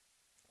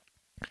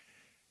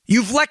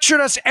 You've lectured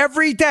us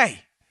every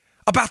day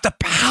about the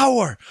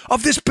power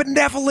of this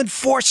benevolent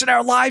force in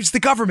our lives, the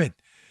government.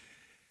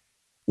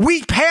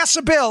 We pass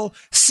a bill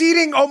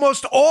ceding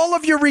almost all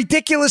of your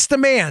ridiculous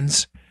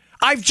demands.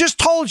 I've just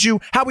told you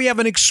how we have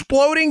an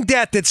exploding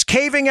debt that's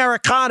caving our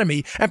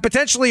economy and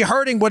potentially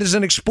hurting what is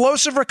an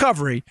explosive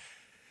recovery.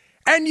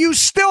 And you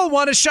still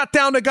want to shut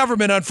down the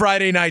government on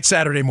Friday night,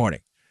 Saturday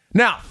morning.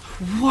 Now.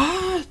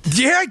 What?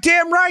 Yeah,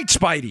 damn right,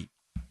 Spidey.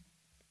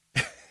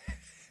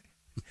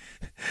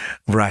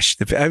 Rush.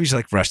 I always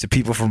like Rush, the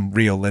people from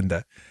Rio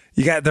Linda.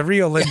 You got the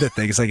Rio Linda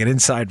thing. It's like an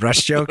inside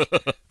Rush joke.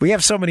 We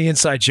have so many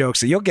inside jokes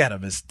that you'll get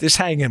them. Just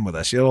hang in with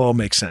us. It'll all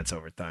make sense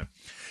over time.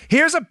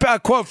 Here's a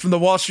quote from the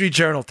Wall Street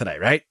Journal today,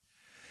 right?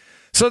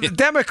 So the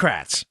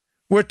Democrats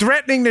were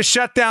threatening to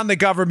shut down the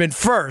government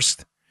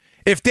first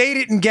if they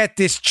didn't get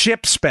this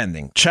CHIP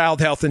spending, Child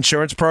Health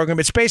Insurance Program.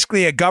 It's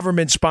basically a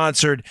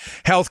government-sponsored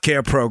health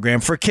care program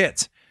for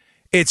kids.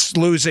 It's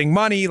losing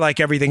money like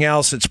everything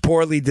else. It's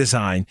poorly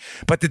designed.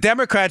 But the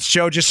Democrats,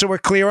 Joe, just so we're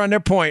clear on their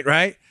point,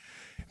 right?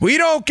 We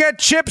don't get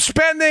CHIP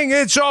spending,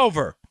 it's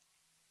over.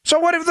 So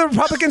what if the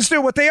Republicans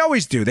do what they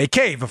always do? They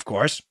cave, of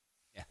course.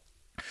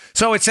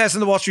 So it says in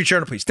the Wall Street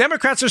Journal, please,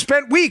 Democrats have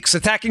spent weeks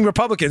attacking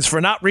Republicans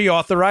for not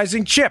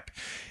reauthorizing CHIP,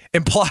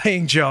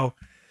 implying, Joe,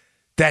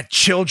 that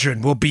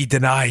children will be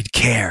denied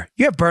care.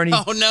 You have Bernie.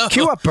 Oh, no.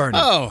 Cue up Bernie.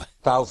 Oh.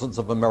 Thousands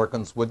of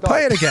Americans would die.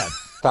 Play it again.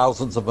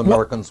 Thousands of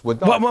Americans would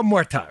die. One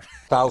more time.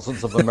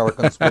 Thousands of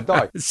Americans would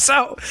die.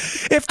 So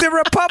if the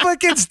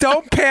Republicans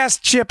don't pass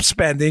CHIP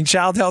spending,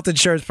 Child Health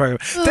Insurance Program,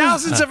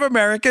 thousands of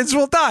Americans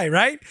will die,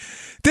 right?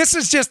 This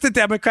is just the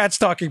Democrats'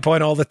 talking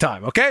point all the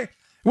time, okay?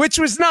 Which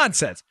was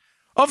nonsense.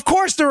 Of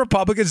course, the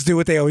Republicans do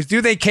what they always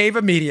do. They cave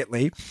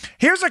immediately.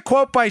 Here's a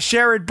quote by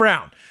Sherrod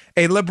Brown,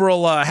 a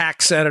liberal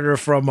hack senator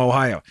from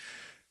Ohio,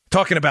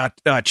 talking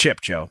about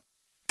CHIP, Joe.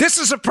 This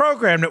is a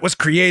program that was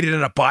created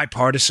in a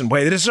bipartisan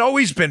way that has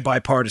always been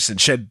bipartisan,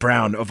 said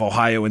Brown of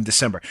Ohio in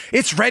December.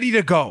 It's ready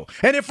to go.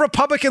 And if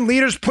Republican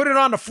leaders put it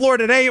on the floor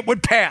today, it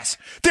would pass.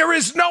 There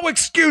is no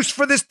excuse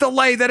for this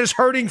delay that is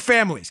hurting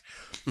families.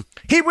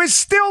 He was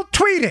still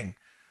tweeting.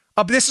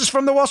 This is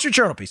from the Wall Street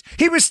Journal piece.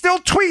 He was still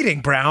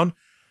tweeting, Brown,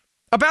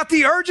 about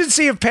the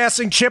urgency of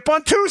passing CHIP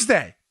on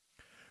Tuesday.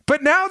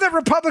 But now that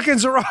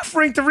Republicans are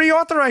offering to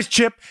reauthorize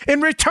CHIP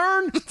in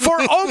return for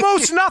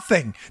almost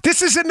nothing,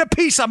 this is in the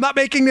piece, I'm not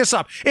making this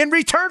up, in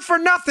return for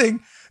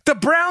nothing, the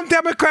Brown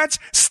Democrats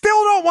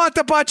still don't want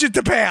the budget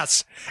to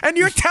pass. And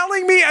you're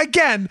telling me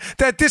again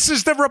that this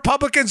is the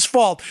Republicans'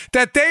 fault,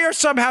 that they are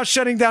somehow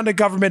shutting down the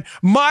government.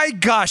 My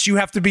gosh, you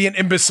have to be an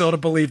imbecile to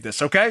believe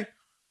this, okay?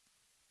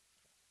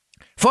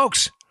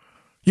 Folks,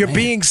 you're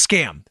being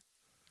scammed.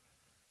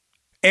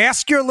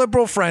 Ask your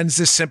liberal friends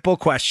this simple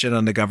question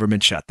on the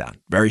government shutdown.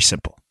 Very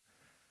simple.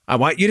 I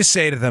want you to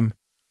say to them,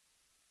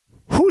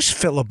 who's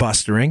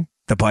filibustering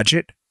the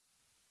budget?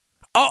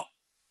 Oh,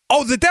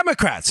 the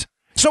Democrats.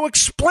 So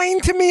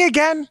explain to me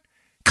again,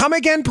 come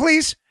again,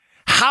 please,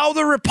 how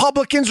the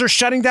Republicans are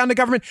shutting down the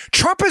government.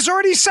 Trump has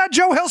already said,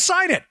 Joe, he'll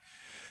sign it.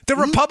 The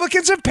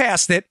Republicans have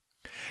passed it.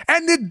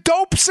 And the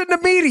dopes in the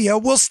media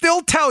will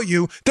still tell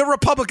you the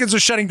Republicans are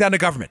shutting down the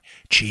government.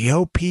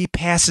 GOP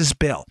passes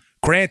bill.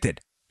 Granted.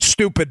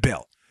 Stupid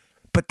bill,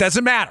 but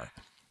doesn't matter.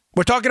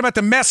 We're talking about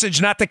the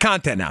message, not the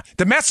content now.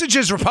 The message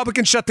is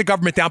Republicans shut the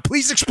government down.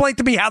 Please explain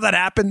to me how that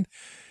happened.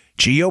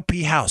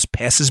 GOP House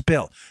passes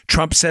bill.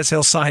 Trump says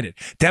he'll sign it.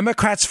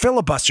 Democrats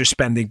filibuster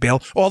spending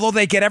bill, although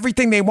they get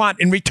everything they want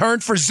in return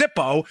for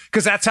Zippo,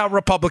 because that's how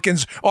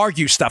Republicans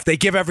argue stuff. They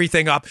give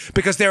everything up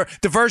because the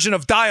version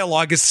of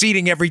dialogue is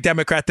ceding every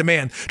Democrat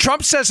demand.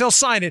 Trump says he'll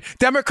sign it.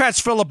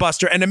 Democrats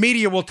filibuster, and the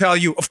media will tell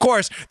you, of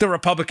course, the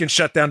Republicans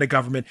shut down the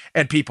government,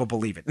 and people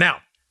believe it. Now,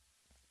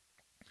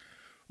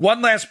 one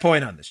last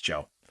point on this,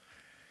 Joe.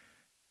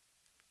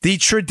 The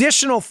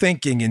traditional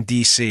thinking in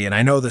D.C., and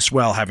I know this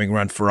well, having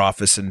run for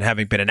office and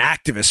having been an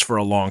activist for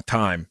a long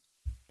time,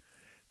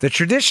 the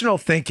traditional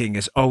thinking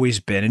has always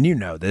been, and you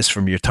know this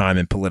from your time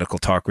in political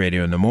talk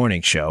radio and the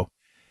morning show,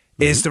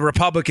 is the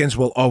Republicans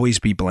will always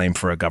be blamed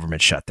for a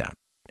government shutdown.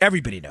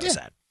 Everybody knows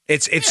that.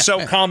 It's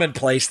so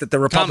commonplace that the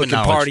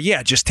Republican Party,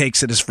 just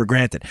takes it as for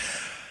granted.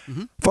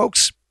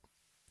 Folks,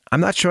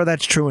 I'm not sure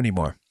that's true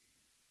anymore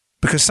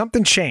because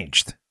something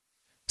changed.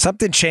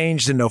 Something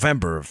changed in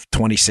November of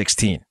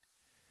 2016.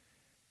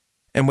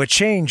 And what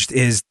changed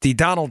is the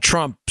Donald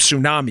Trump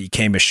tsunami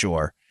came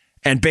ashore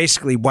and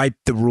basically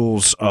wiped the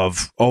rules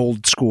of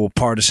old school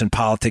partisan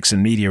politics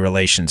and media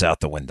relations out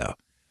the window.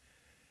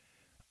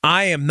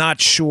 I am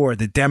not sure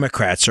the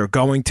Democrats are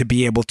going to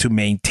be able to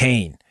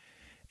maintain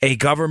a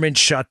government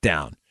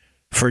shutdown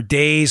for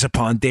days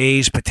upon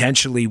days,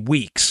 potentially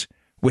weeks,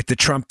 with the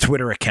Trump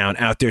Twitter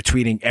account out there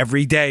tweeting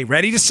every day,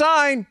 ready to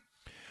sign.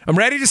 I'm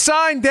ready to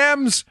sign,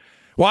 Dems.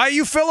 Why are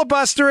you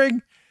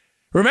filibustering?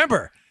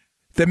 Remember,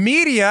 the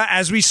media,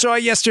 as we saw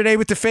yesterday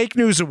with the fake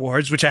news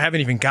awards, which I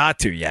haven't even got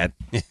to yet,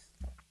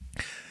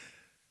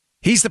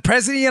 he's the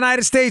president of the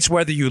United States,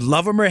 whether you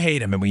love him or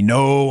hate him. And we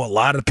know a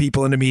lot of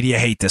people in the media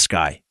hate this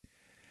guy.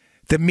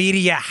 The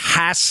media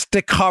has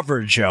to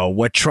cover, Joe,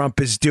 what Trump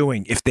is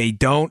doing. If they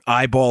don't,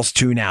 eyeballs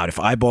tune out. If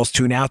eyeballs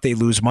tune out, they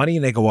lose money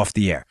and they go off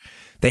the air.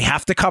 They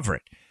have to cover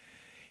it.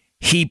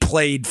 He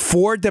played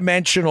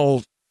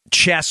four-dimensional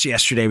chess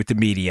yesterday with the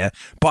media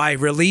by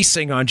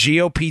releasing on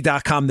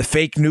GOP.com the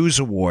fake news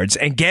awards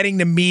and getting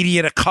the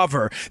media to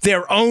cover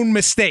their own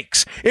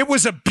mistakes. It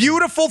was a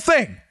beautiful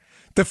thing,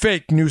 the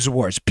fake news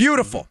awards.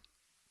 Beautiful.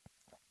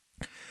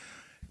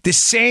 The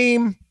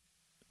same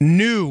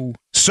new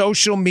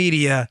social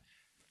media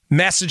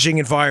messaging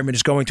environment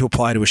is going to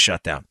apply to a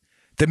shutdown.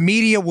 The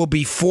media will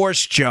be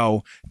forced,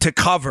 Joe, to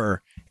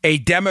cover a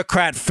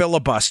Democrat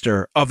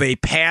filibuster of a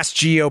past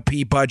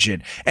GOP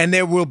budget, and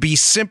there will be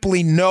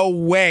simply no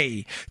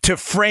way to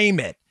frame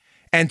it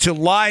and to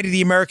lie to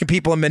the American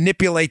people and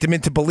manipulate them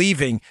into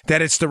believing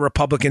that it's the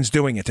Republicans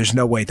doing it. There's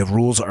no way. The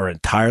rules are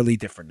entirely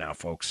different now,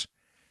 folks.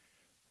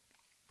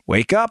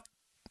 Wake up.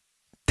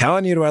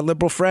 Telling you to our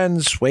liberal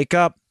friends, wake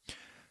up.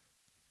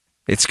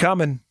 It's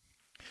coming.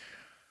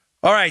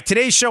 All right,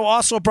 today's show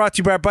also brought to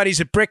you by our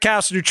buddies at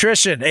Brickhouse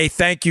Nutrition. Hey,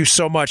 thank you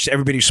so much to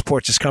everybody who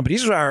supports this company.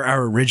 These are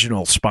our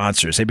original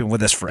sponsors. They've been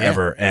with us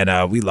forever,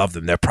 and we love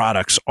them. Their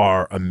products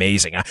are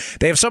amazing.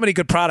 They have so many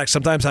good products.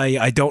 Sometimes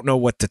I don't know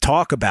what to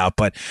talk about,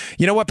 but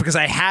you know what? Because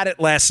I had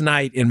it last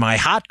night in my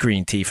hot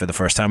green tea for the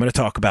first time, I'm going to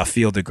talk about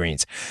Field of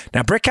Greens.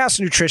 Now, Brickhouse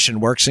Nutrition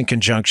works in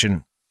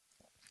conjunction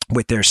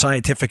with their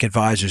scientific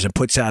advisors and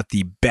puts out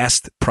the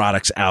best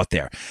products out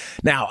there.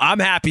 Now, I'm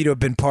happy to have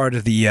been part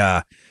of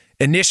the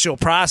initial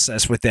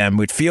process with them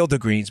with Field of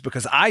Greens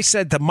because I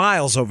said to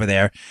Miles over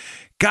there,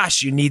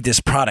 gosh, you need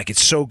this product.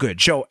 It's so good.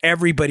 Joe,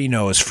 everybody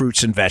knows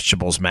fruits and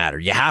vegetables matter.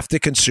 You have to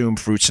consume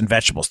fruits and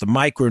vegetables, the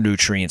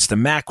micronutrients, the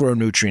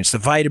macronutrients, the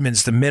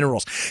vitamins, the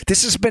minerals.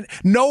 This has been,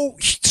 no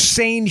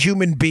sane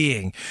human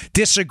being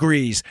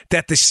disagrees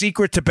that the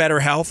secret to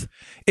better health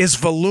is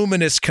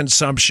voluminous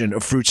consumption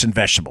of fruits and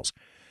vegetables.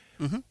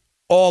 Mm-hmm.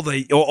 All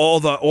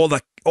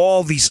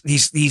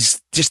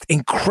these just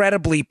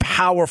incredibly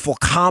powerful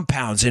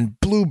compounds in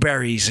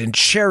blueberries and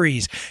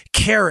cherries,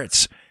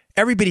 carrots.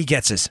 Everybody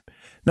gets this.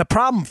 The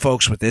problem,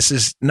 folks, with this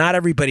is not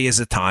everybody has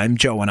the time,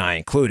 Joe and I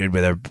included,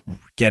 with our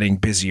getting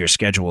busier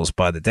schedules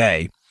by the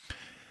day.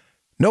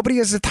 Nobody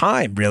has the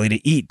time, really,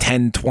 to eat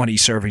 10, 20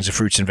 servings of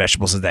fruits and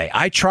vegetables a day.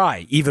 I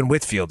try, even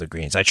with Field of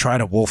Greens. I try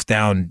to wolf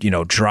down,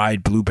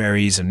 dried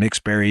blueberries and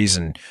mixed berries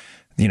and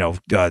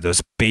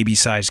those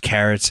baby-sized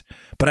carrots,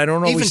 but I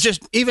don't always...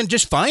 Even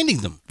just finding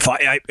them.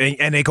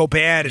 And they go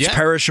bad. It's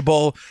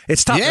perishable.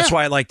 It's tough. Yeah. That's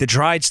why I like the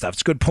dried stuff.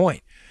 It's a good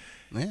point.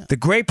 Yeah. The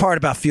great part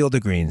about Field of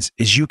Greens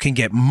is you can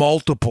get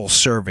multiple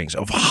servings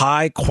of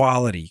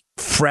high-quality,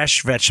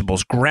 fresh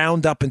vegetables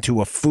ground up into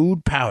a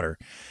food powder.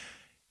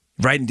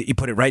 You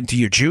put it right into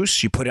your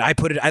juice.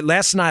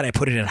 Last night I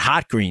put it in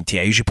hot green tea.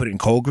 I usually put it in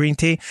cold green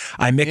tea.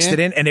 I mixed it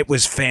in and it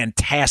was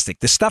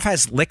fantastic. The stuff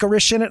has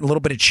licorice in it, a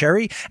little bit of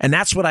cherry, and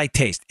that's what I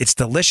taste. It's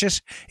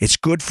delicious. It's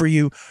good for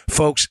you.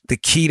 Folks, the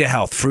key to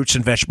health, fruits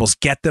and vegetables,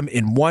 get them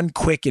in one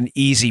quick and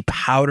easy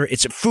powder.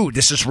 It's a food.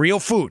 This is real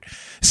food.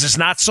 This is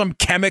not some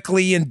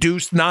chemically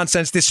induced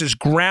nonsense. This is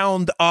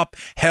ground up,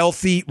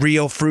 healthy,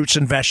 real fruits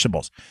and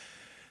vegetables.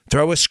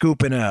 Throw a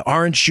scoop in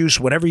orange juice,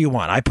 whatever you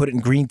want. I put it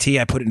in green tea.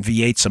 I put it in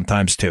V8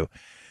 sometimes too.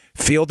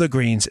 Field of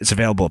Greens. It's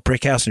available at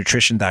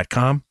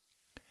brickhousenutrition.com.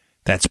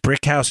 That's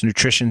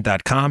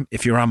brickhousenutrition.com.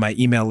 If you're on my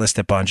email list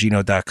at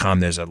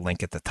bongino.com, there's a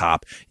link at the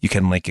top. You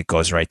can link it,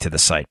 goes right to the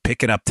site.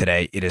 Pick it up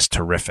today. It is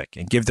terrific.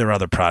 And give their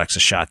other products a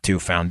shot too.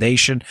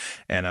 Foundation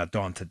and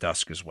Dawn to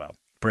Dusk as well.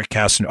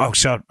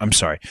 I'm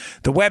sorry.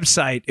 The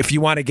website, if you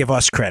want to give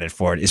us credit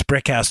for it, is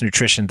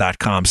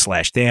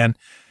brickhousenutrition.com/Dan.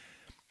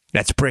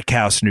 That's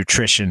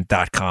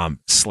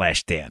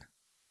brickhousenutrition.com/Dan.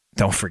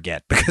 Don't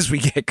forget, because we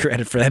get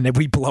credit for that and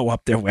we blow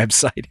up their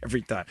website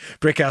every time.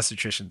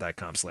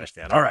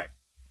 brickhousenutrition.com/Dan. All right.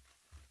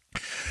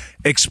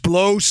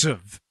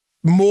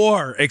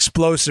 More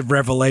explosive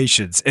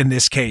revelations in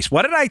this case.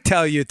 What did I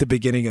tell you at the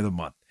beginning of the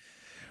month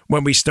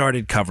when we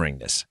started covering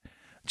this?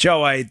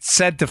 Joe, I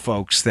said to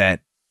folks that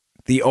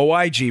the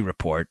OIG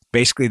report,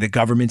 basically the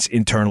government's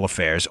internal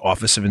affairs,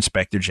 Office of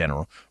Inspector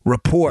General,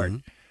 report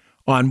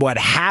on what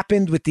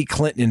happened with the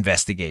Clinton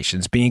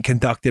investigations being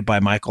conducted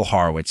by Michael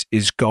Horowitz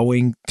is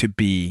going to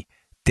be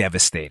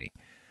devastating.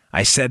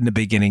 I said in the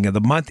beginning of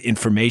the month,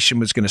 information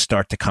was going to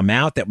start to come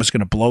out that was going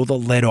to blow the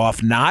lid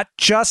off not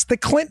just the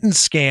Clinton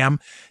scam,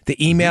 the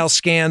email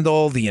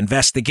scandal, the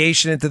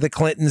investigation into the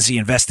Clintons, the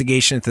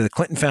investigation into the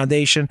Clinton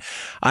Foundation.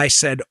 I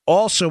said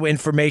also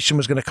information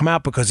was going to come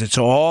out because it's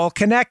all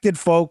connected,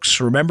 folks.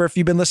 Remember, if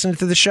you've been listening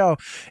to the show,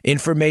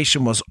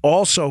 information was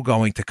also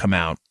going to come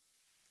out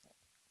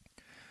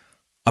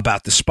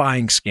about the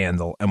spying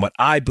scandal and what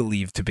I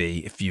believe to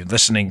be, if you're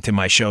listening to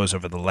my shows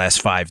over the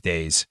last 5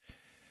 days,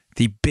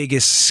 the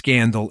biggest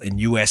scandal in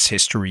U.S.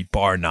 history,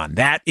 bar none.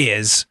 That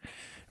is,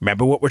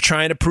 remember what we're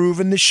trying to prove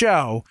in the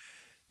show,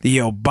 the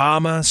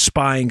Obama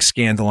spying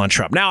scandal on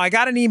Trump. Now, I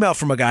got an email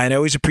from a guy, and I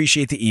always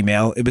appreciate the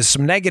email. It was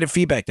some negative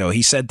feedback, though.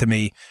 He said to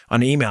me on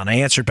the email, and I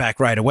answered back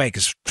right away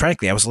because,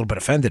 frankly, I was a little bit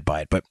offended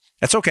by it. But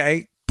that's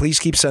okay. Please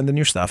keep sending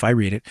your stuff. I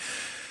read it.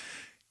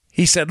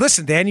 He said,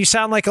 listen, Dan, you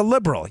sound like a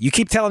liberal. You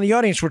keep telling the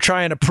audience we're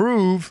trying to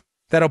prove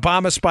that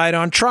Obama spied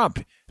on Trump.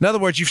 In other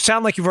words, you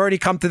sound like you've already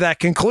come to that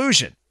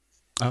conclusion.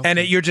 Okay. And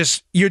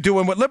you're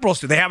doing what liberals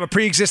do. They have a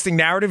pre-existing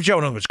narrative, Joe.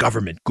 In other words,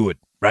 government, good,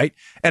 right?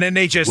 And then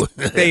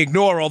they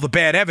ignore all the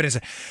bad evidence.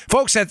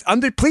 Folks,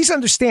 please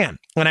understand,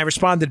 when I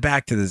responded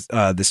back to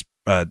the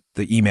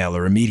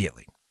emailer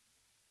immediately,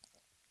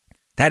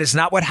 that is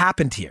not what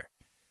happened here.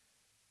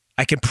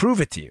 I can prove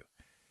it to you.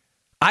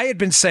 I had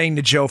been saying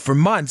to Joe for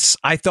months,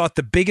 I thought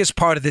the biggest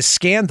part of this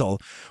scandal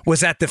was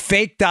that the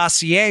fake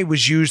dossier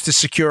was used to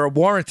secure a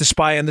warrant to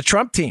spy on the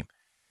Trump team.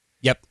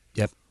 Yep.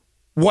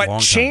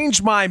 What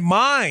changed my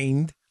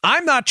mind,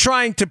 I'm not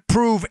trying to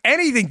prove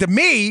anything to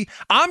me.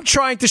 I'm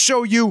trying to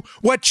show you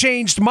what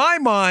changed my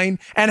mind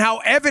and how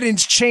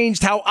evidence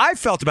changed how I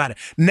felt about it.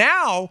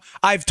 Now,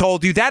 I've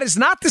told you that is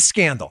not the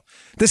scandal.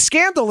 The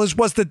scandal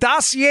was the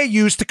dossier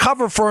used to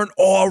cover for an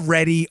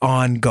already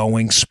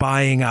ongoing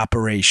spying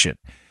operation.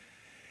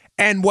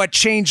 And what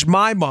changed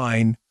my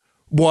mind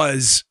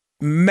was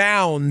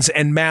mounds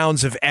and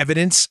mounds of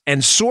evidence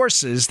and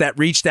sources that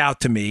reached out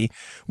to me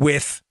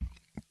with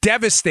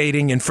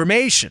devastating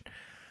information.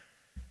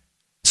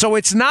 So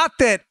it's not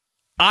that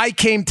I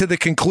came to the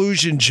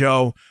conclusion,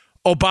 Joe,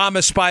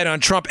 Obama spied on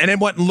Trump and then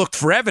went and looked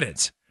for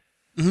evidence.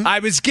 Mm-hmm. I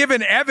was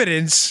given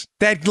evidence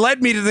that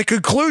led me to the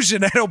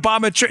conclusion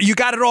that you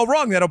got it all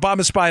wrong, that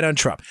Obama spied on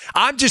Trump.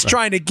 I'm just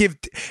trying to give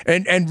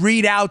and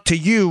read out to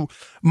you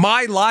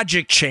my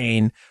logic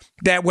chain,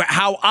 that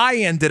how I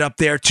ended up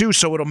there too,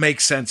 so it'll make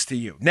sense to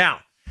you.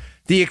 Now,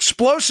 the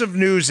explosive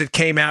news that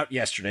came out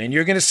yesterday, and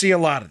you're going to see a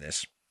lot of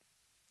this.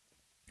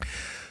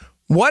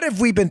 What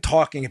have we been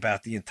talking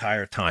about the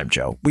entire time,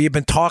 Joe? We have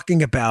been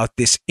talking about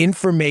this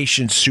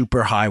information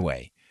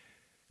superhighway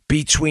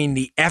between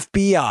the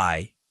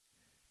FBI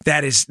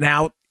that is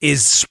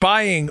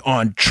spying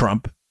on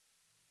Trump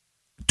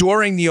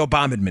during the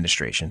Obama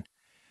administration,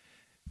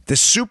 the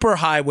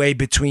superhighway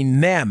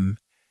between them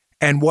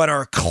and what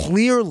are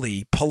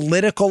clearly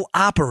political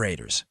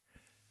operators.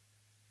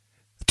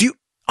 Do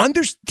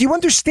you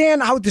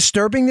understand how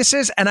disturbing this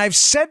is? And I've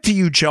said to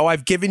you, Joe,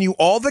 I've given you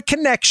all the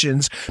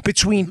connections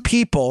between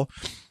people,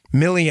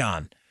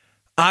 Milian,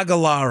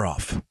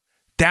 Agalarov,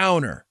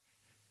 Downer,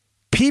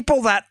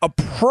 people that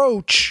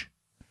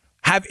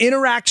have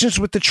interactions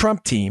with the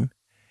Trump team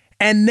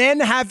and then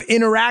have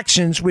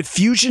interactions with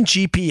Fusion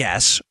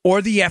GPS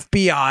or the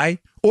FBI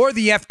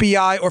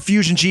or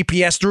Fusion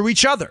GPS through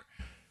each other.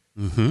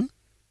 Mm-hmm.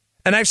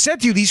 And I've said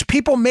to you, these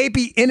people may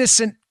be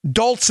innocent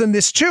dolts in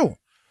this too.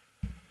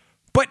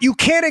 But you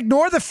can't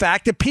ignore the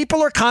fact that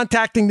people are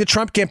contacting the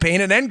Trump campaign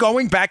and then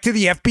going back to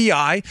the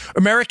FBI,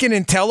 American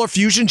Intel, or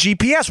Fusion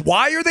GPS.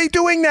 Why are they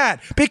doing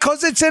that?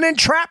 Because it's an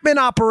entrapment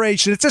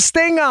operation. It's a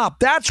sting op.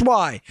 That's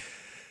why.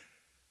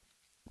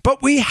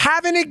 But we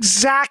haven't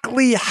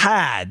exactly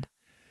had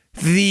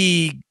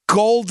the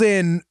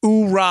golden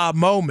oorah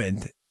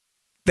moment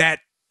that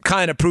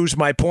kind of proves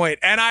my point.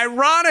 And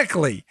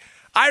ironically,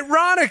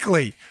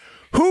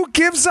 who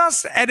gives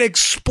us an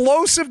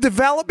explosive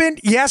development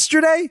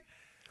yesterday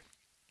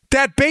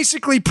that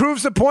basically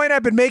proves the point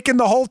I've been making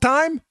the whole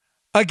time?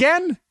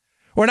 Again?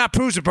 Or not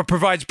proves it, but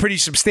provides pretty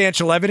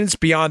substantial evidence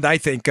beyond, I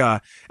think,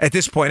 at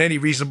this point, any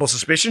reasonable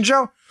suspicion,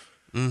 Joe?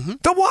 Mm-hmm.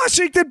 The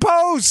Washington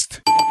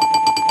Post!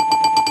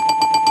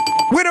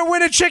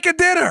 Winner, chicken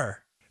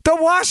dinner! The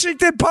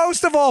Washington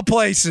Post, of all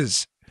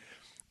places!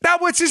 Now,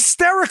 what's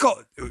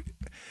hysterical...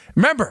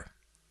 Remember,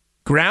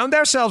 ground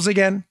ourselves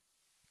again.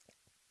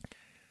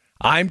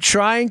 I'm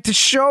trying to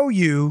show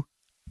you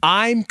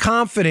I'm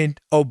confident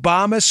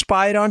Obama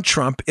spied on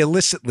Trump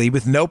illicitly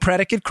with no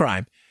predicate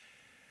crime.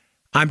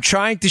 I'm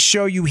trying to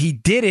show you he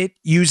did it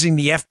using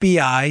the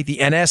FBI, the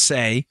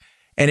NSA,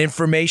 and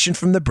information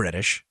from the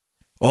British.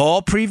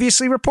 All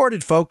previously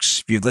reported,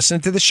 folks. If you've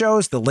listened to the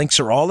shows, the links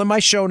are all in my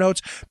show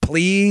notes.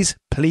 Please,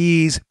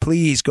 please,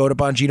 please go to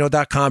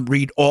Bongino.com.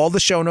 Read all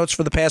the show notes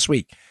for the past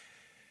week.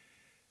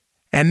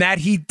 And that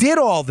he did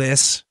all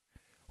this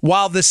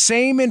while the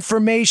same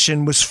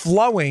information was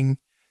flowing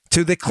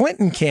to the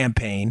Clinton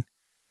campaign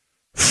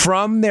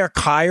from their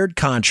hired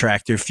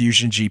contractor,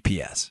 Fusion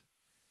GPS.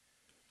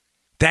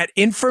 that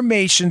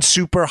information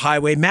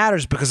superhighway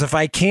matters, because if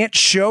I can't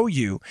show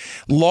you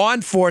law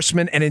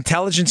enforcement and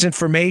intelligence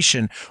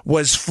information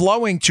was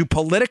flowing to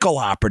political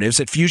operatives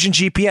at Fusion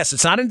GPS,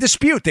 it's not in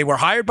dispute. They were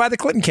hired by the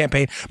Clinton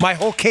campaign. My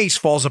whole case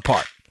falls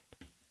apart.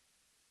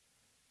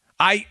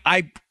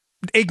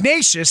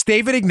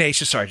 David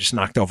Ignatius, sorry, I just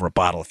knocked over a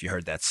bottle if you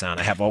heard that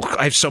sound. I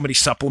have so many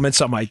supplements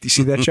on my, do you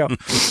see that show?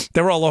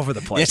 They're all over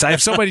the place. I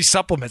have so many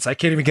supplements, I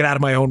can't even get out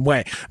of my own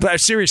way.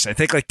 But seriously, I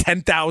take like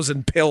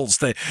 10,000 pills.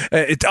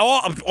 It's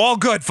all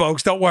good,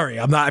 folks. Don't worry.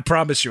 I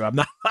promise you, I'm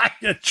not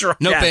drunk.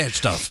 No bad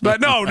stuff.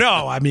 But no.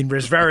 I mean,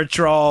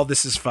 resveratrol,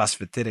 this is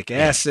phosphatidic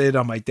acid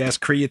on my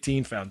desk,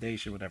 creatine,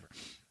 foundation, whatever.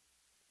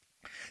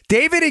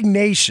 David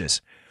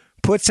Ignatius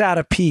puts out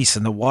a piece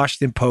in the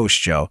Washington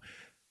Post, Joe,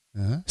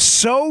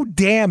 so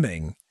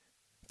damning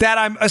that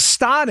I'm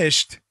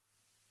astonished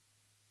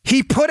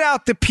he put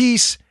out the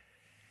piece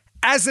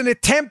as an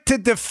attempt to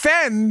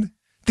defend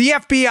the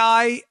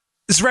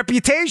FBI's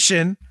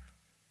reputation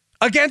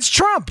against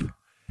Trump.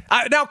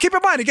 Now, keep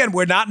in mind, again,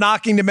 we're not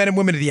knocking the men and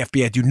women of the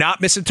FBI. Do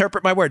not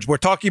misinterpret my words. We're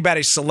talking about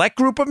a select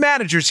group of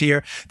managers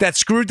here that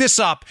screwed this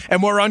up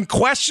and were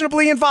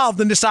unquestionably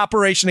involved in this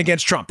operation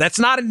against Trump. That's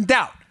not in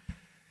doubt.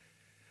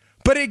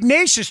 But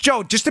Ignatius,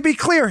 Joe, just to be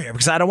clear here,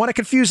 because I don't want to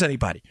confuse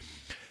anybody,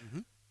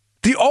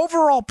 the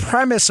overall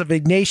premise of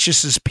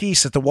Ignatius's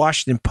piece at the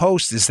Washington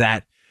Post is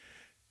that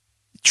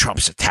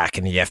Trump's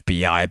attacking the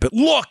FBI, but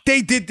look,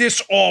 they did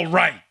this all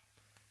right.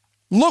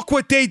 Look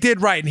what they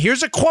did right. And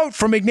here's a quote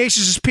from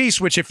Ignatius's piece,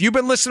 which if you've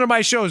been listening to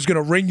my show is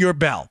going to ring your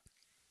bell.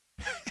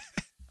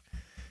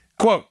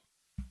 Quote,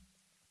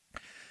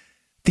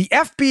 the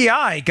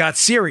FBI got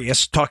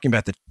serious, talking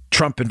about the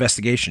Trump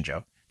investigation,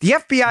 Joe. The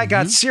FBI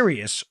got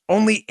serious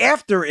only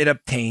after it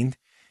obtained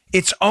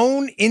its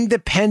own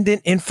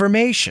independent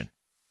information.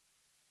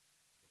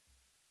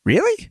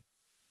 Really?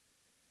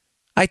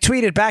 I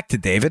tweeted back to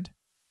David,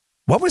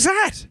 what was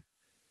that?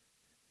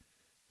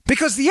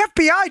 Because the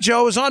FBI,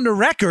 Joe, is on the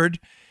record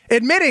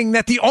admitting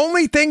that the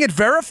only thing it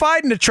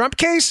verified in the Trump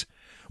case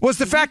was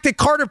the fact that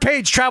Carter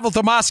Page traveled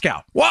to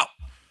Moscow. Well,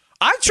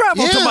 I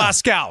traveled to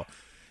Moscow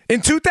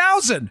in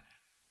 2000.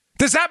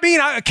 Does that mean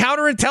a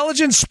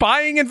counterintelligence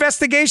spying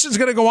investigation is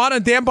going to go on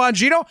Dan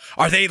Bongino?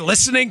 Are they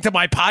listening to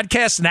my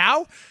podcast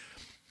now?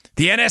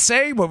 The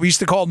NSA, what we used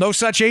to call no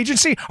such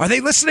agency, are they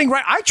listening?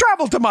 Right? I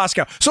traveled to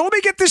Moscow. So let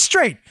me get this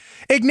straight.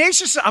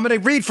 Ignatius, I'm going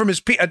to read from his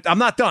piece. I'm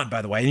not done,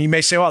 by the way. And you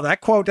may say, oh, that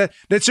quote,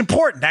 that's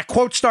important. That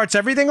quote starts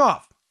everything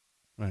off.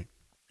 Right.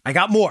 I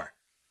got more.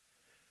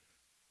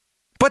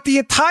 But the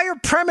entire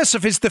premise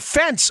of his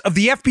defense of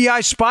the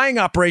FBI spying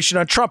operation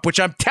on Trump, which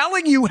I'm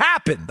telling you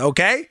happened,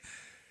 okay,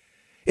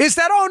 is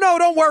that, oh, no,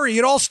 don't worry.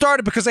 It all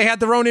started because they had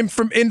their own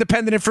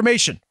independent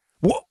information.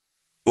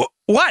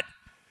 What?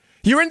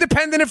 Your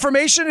independent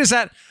information is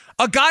that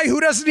a guy who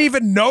doesn't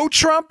even know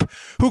Trump,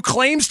 who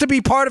claims to be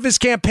part of his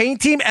campaign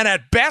team and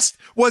at best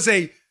was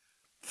a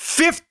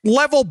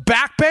fifth-level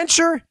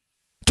backbencher,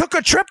 took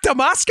a trip to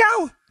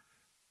Moscow?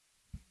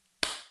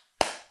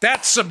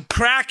 That's some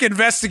crack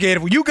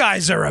investigative. You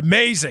guys are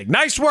amazing.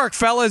 Nice work,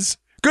 fellas.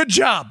 Good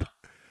job.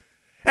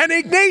 And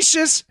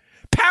Ignatius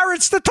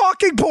parrots the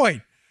talking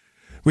point.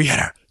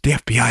 The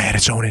FBI had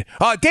its own.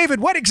 David,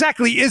 what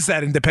exactly is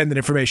that independent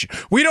information?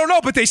 We don't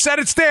know, but they said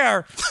it's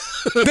there.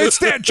 It's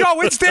there.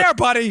 Joe, it's there,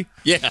 buddy.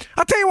 Yeah.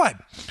 I'll tell you what.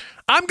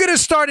 I'm going to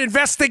start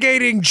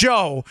investigating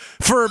Joe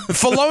for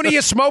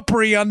felonious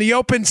mopery on the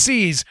open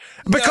seas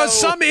because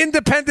some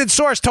independent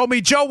source told me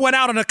Joe went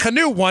out on a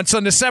canoe once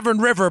on the Severn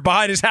River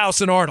behind his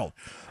house in Arnold.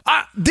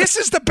 This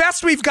is the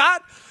best we've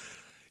got?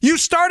 You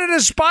started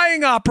a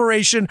spying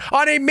operation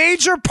on a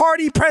major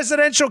party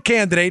presidential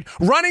candidate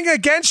running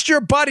against your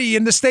buddy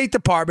in the State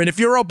Department, if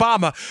you're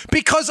Obama,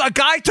 because a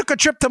guy took a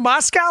trip to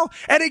Moscow?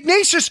 And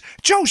Ignatius,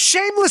 Joe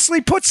shamelessly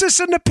puts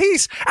this in the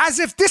piece as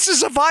if this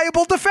is a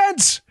viable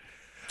defense.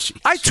 Jeez.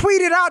 I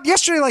tweeted out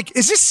yesterday, like,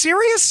 is this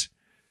serious?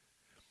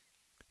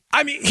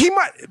 I mean, he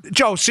might,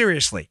 Joe,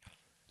 seriously.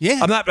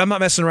 Yeah. I'm not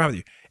messing around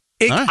with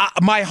you.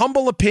 My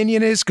humble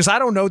opinion is, because I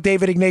don't know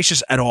David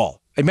Ignatius at all.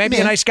 He may be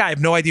a nice guy. I have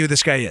no idea who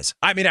this guy is.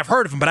 I mean, I've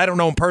heard of him, but I don't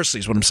know him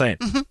personally is what I'm saying.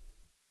 Mm-hmm.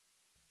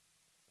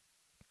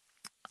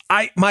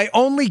 My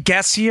only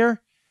guess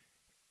here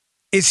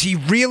is he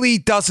really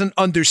doesn't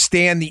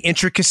understand the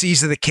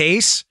intricacies of the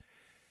case.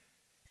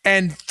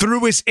 And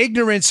through his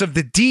ignorance of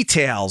the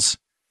details,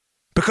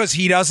 because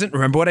he doesn't,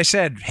 remember what I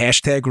said,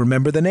 hashtag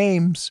remember the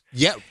names.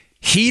 Yeah.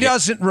 He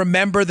doesn't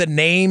remember the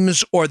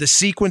names or the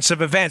sequence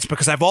of events,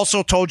 because I've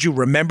also told you,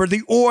 remember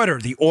the order.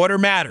 The order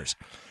matters.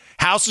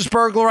 House is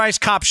burglarized,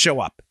 cops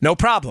show up. No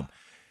problem.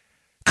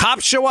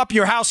 Cops show up,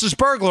 your house is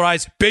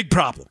burglarized, big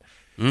problem.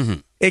 Mm-hmm.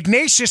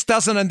 Ignatius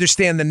doesn't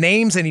understand the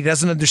names and he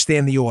doesn't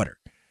understand the order.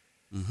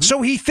 Mm-hmm.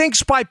 So he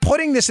thinks by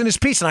putting this in his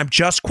piece, and I'm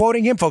just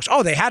quoting him, folks,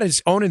 they had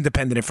his own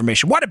independent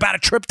information. What about a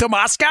trip to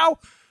Moscow?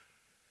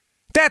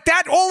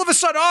 That all of a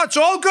sudden, it's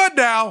all good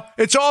now.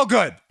 It's all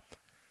good.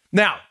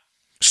 Now,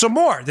 some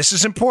more. This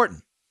is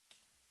important.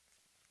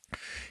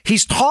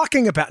 He's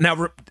talking about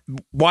now.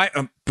 Why?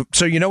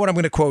 So you know what I'm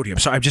going to quote here. I'm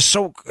sorry. I'm just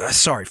so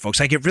sorry,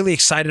 folks. I get really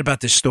excited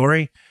about this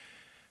story,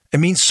 It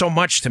means so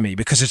much to me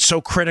because it's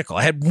so critical.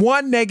 I had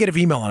one negative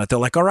email on it. They're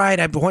like, all right,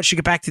 I want you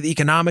to get back to the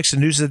economics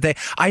and news of the day.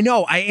 I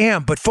know, I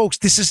am. But folks,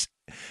 do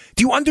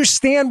you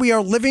understand we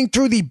are living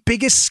through the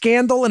biggest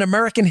scandal in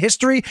American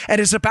history and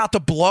is about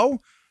to blow?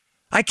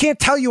 I can't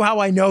tell you how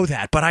I know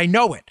that, but I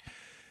know it.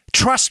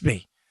 Trust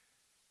me.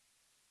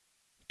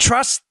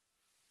 Trust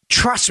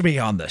me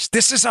on this.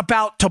 This is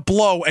about to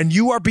blow and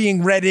you are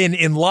being read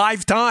in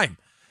live time.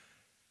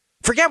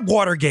 Forget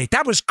Watergate.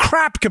 That was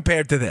crap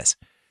compared to this.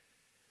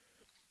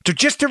 So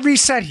just to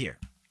reset here,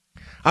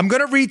 I'm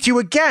going to read to you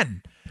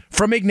again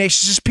from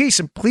Ignatius's piece,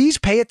 and please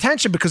pay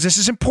attention because this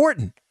is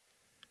important.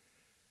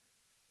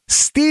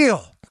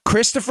 Steele,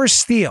 Christopher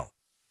Steele,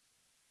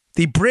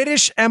 the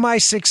British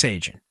MI6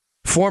 agent,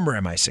 former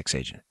MI6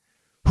 agent,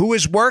 who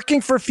is working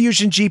for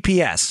Fusion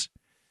GPS,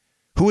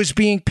 who is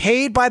being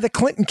paid by the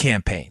Clinton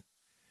campaign,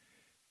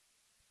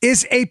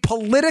 is a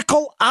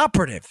political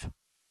operative.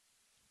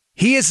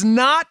 He is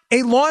not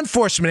a law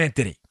enforcement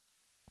entity.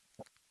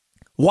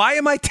 Why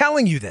am I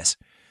telling you this?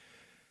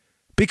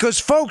 Because,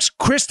 folks,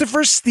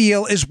 Christopher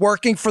Steele is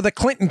working for the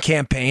Clinton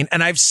campaign,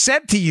 and I've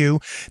said to you,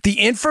 the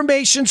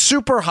information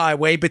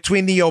superhighway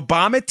between the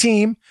Obama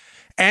team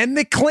and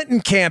the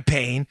Clinton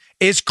campaign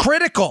is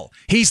critical.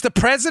 He's the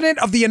president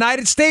of the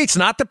United States,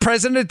 not the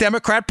president of the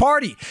Democrat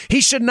Party.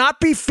 He should not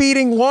be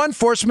feeding law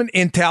enforcement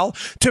intel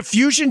to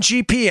Fusion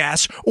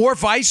GPS or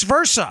vice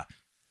versa.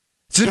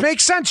 Does it make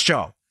sense,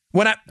 Joe?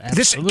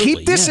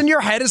 Keep this in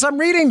your head as I'm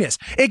reading this.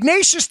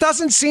 Ignatius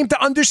doesn't seem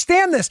to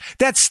understand this,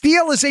 that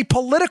Steele is a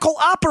political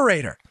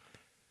operator.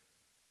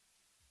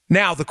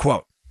 Now the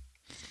quote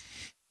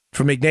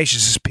from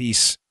Ignatius's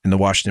piece in the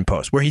Washington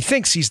Post, where he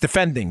thinks he's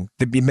defending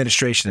the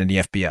administration and the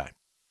FBI.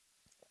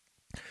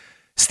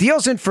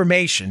 Steele's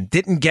information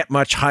didn't get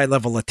much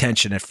high-level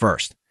attention at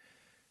first.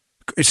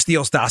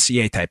 Steele's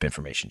dossier type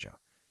information, Joe.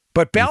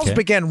 But bells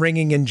began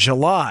ringing in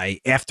July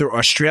after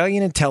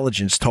Australian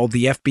intelligence told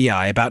the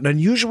FBI about an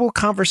unusual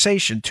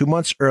conversation 2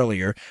 months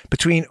earlier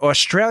between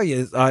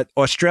Australia's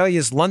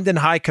London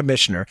High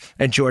Commissioner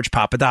and George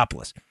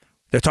Papadopoulos.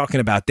 They're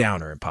talking about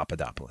Downer and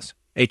Papadopoulos,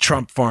 a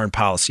Trump foreign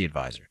policy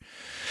advisor.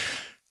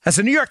 As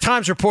the New York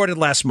Times reported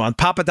last month,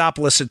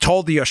 Papadopoulos had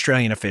told the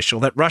Australian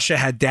official that Russia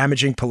had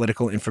damaging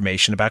political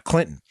information about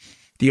Clinton.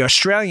 The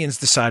Australians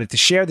decided to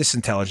share this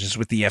intelligence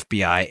with the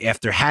FBI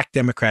after hacked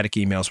Democratic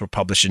emails were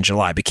published in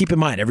July. But keep in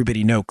mind,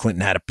 everybody knew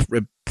Clinton had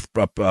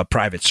a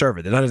private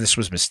server. None of this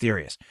was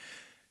mysterious.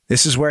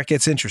 This is where it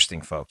gets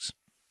interesting, folks.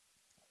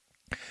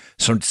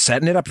 So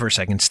setting it up for a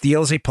second,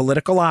 Steele is a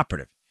political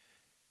operative.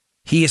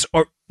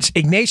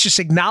 Ignatius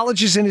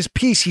acknowledges in his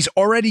piece he's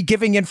already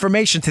giving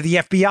information to the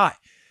FBI.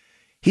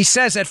 He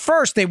says at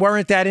first they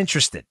weren't that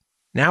interested.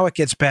 Now it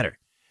gets better.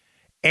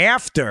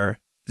 After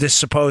this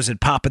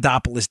supposed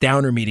Papadopoulos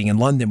Downer meeting in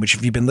London, which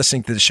if you've been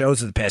listening to the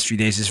shows of the past few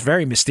days is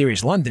very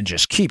mysterious. London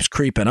just keeps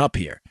creeping up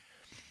here.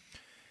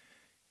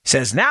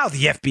 Says now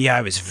the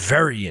FBI was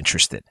very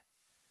interested.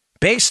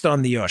 Based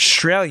on the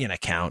Australian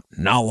account,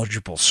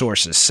 knowledgeable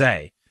sources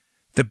say,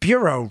 the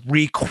Bureau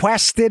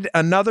requested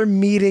another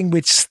meeting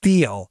with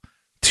Steele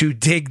to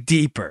dig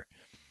deeper.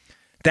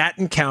 That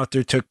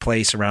encounter took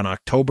place around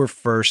October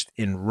 1st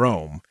in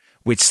Rome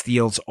with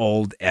Steele's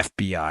old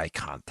FBI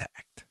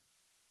contact.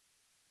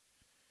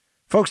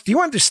 Folks, do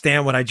you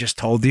understand what I just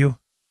told you?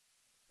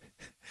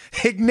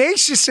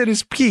 Ignatius in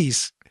his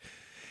piece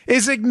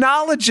is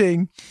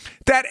acknowledging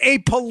that a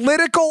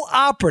political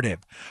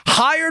operative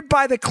hired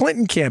by the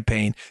Clinton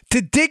campaign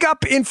to dig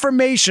up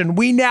information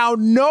we now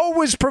know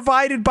was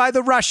provided by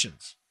the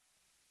Russians,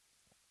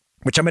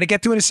 which I'm going to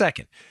get to in a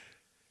second,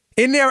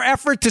 in their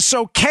effort to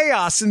sow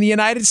chaos in the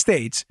United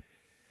States,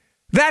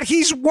 that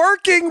he's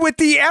working with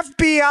the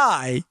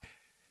FBI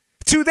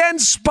to then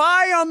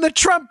spy on the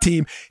Trump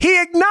team.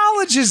 He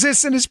acknowledges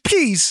this in his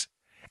piece,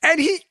 and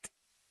he's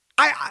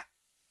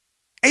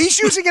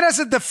using it as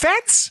a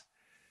defense.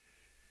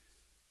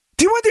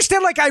 Do you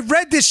understand? Like, I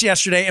read this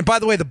yesterday, and by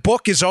the way, the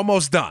book is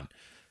almost done.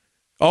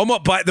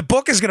 But the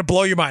book is going to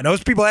blow your mind.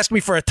 Those people ask me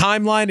for a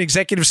timeline,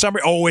 executive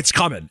summary. Oh, it's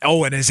coming.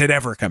 Oh, and is it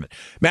ever coming?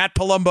 Matt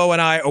Palumbo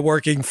and I are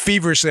working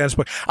feverishly on this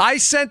book. I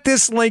sent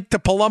this link to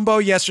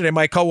Palumbo yesterday,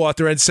 my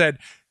co-author, and said,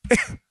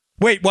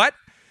 wait, what?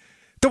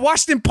 The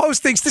Washington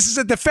Post thinks this is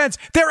a defense.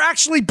 They're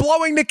actually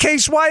blowing the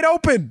case wide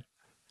open.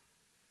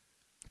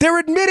 They're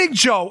admitting,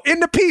 Joe, in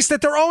the piece that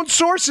their own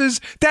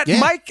sources, that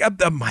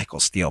Michael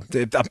Steele,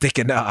 I'm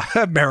thinking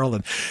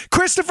Maryland,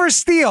 Christopher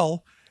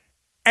Steele,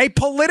 a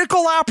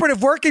political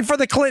operative working for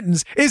the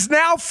Clintons, is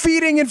now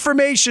feeding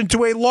information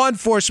to a law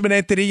enforcement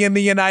entity in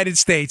the United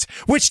States,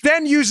 which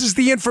then uses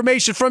the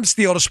information from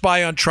Steele to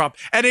spy on Trump.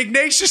 And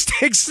Ignatius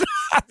thinks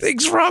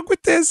nothing's wrong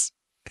with this.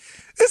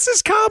 This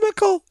is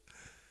comical.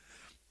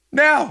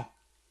 Now,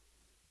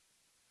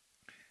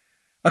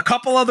 a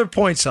couple other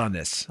points on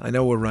this. I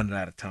know we're running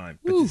out of time,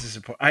 but this is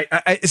important.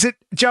 Is it,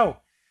 Joe?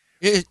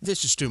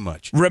 This is too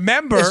much.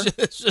 Remember,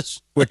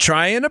 we're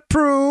trying to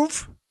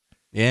prove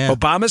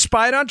Obama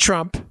spied on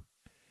Trump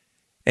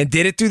and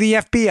did it through the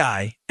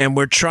FBI, and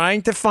we're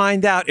trying to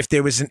find out if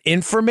there was an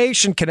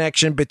information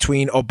connection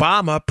between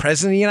Obama,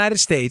 President of the United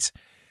States,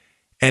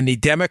 and the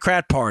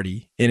Democrat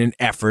Party in an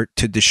effort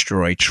to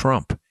destroy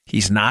Trump.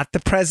 He's not the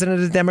president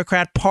of the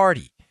Democrat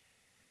Party.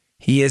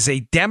 He is a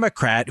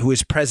Democrat who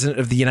is president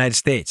of the United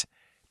States.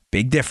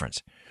 Big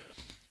difference.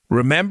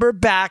 Remember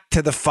back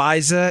to the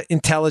FISA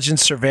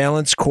Intelligence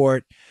Surveillance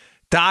Court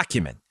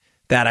document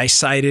that I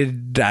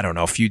cited, I don't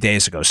know, a few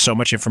days ago. So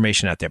much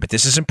information out there, but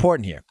this is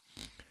important here.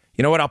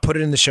 You know what? I'll put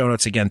it in the show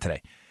notes again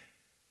today.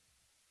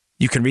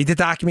 You can read the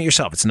document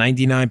yourself. It's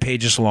 99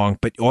 pages long,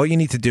 but all you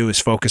need to do is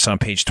focus on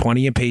page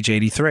 20 and page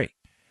 83,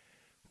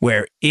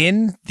 where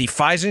in the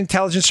FISA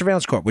Intelligence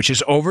Surveillance Court, which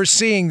is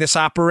overseeing this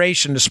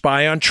operation to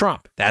spy on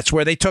Trump, that's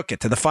where they took it,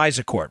 to the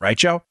FISA court, right,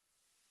 Joe?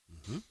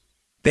 Mm-hmm.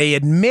 They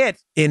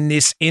admit in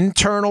this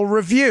internal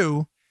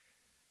review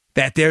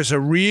that there's a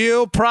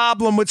real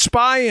problem with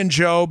spying,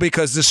 Joe,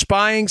 because the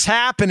spying's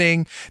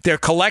happening. They're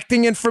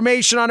collecting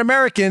information on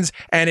Americans,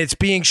 and it's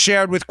being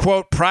shared with,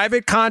 quote,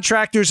 private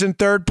contractors and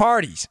third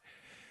parties.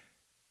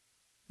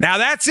 Now,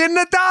 that's in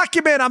the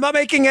document. I'm not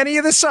making any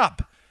of this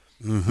up.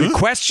 Mm-hmm. The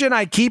question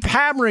I keep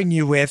hammering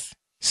you with,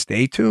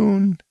 stay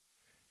tuned,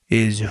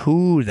 is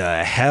who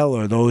the hell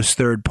are those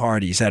third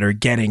parties that are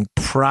getting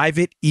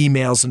private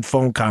emails and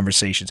phone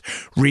conversations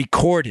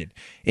recorded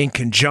in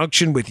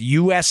conjunction with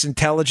U.S.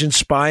 intelligence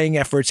spying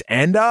efforts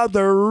and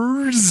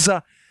others?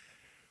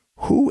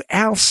 Who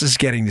else is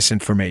getting this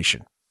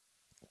information?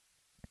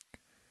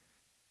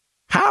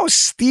 How's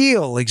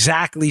Steele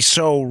exactly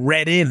so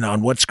read in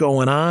on what's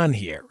going on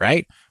here,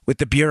 right, with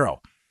the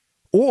Bureau?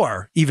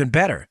 Or, even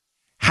better,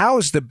 how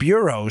is the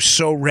Bureau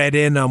so read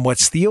in on what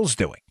Steele's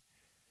doing?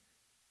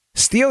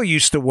 Steele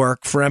used to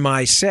work for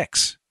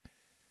MI6.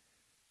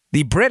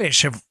 The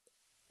British have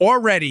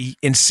already,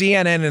 in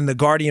CNN and The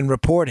Guardian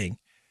reporting,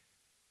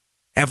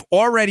 have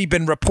already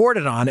been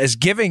reported on as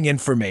giving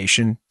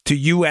information to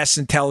U.S.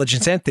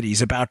 intelligence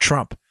entities about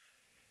Trump.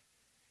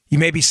 You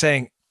may be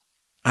saying,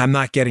 I'm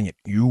not getting it.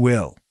 You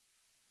will.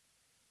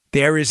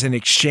 There is an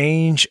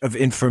exchange of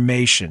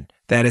information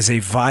that is a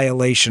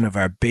violation of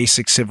our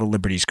basic civil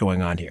liberties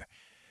going on here.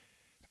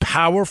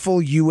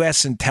 Powerful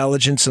U.S.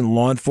 intelligence and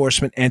law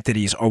enforcement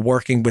entities are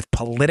working with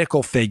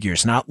political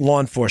figures, not law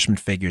enforcement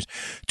figures,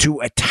 to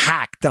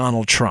attack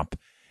Donald Trump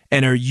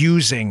and are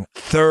using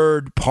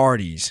third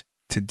parties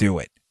to do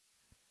it.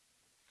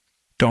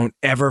 Don't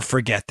ever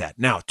forget that.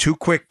 Now, 2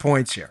 quick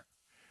points here.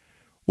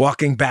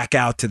 Walking back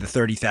out to the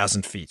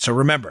 30,000 feet. So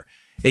remember,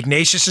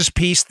 Ignatius's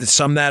piece, to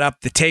sum that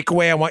up, the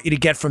takeaway I want you to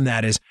get from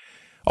that is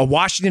a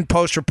Washington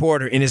Post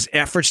reporter, in his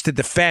efforts to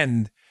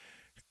defend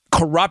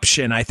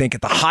corruption, I think,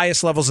 at the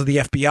highest levels of the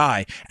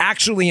FBI,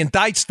 actually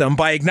indicts them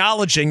by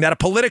acknowledging that a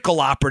political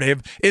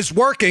operative is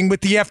working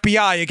with the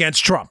FBI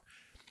against Trump.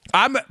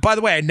 By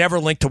the way, I never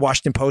link to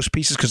Washington Post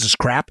pieces because it's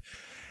crap.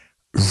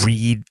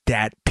 Read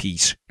that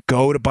piece.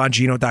 Go to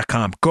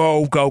Bongino.com.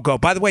 Go.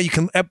 By the way,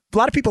 a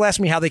lot of people ask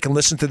me how they can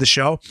listen to the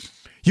show.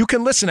 You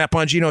can listen at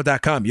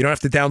Bongino.com. You don't have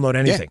to download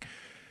anything.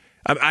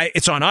 Yeah.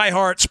 It's on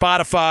iHeart,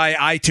 Spotify,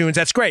 iTunes.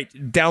 That's great.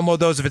 Download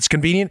those if it's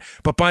convenient.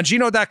 But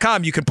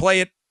Bongino.com, you can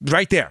play it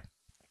right there.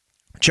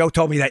 Joe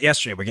told me that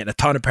yesterday. We're getting a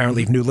ton,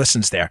 apparently, of new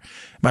listens there.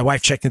 My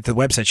wife checked into the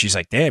website. She's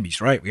like, damn, he's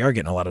right. We are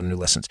getting a lot of new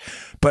listens.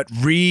 But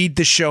read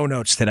the show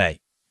notes today.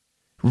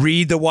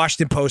 Read the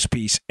Washington Post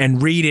piece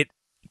and read it,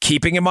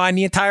 keeping in mind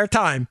the entire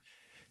time,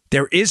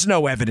 there is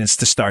no evidence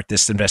to start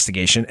this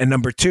investigation. And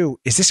number 2,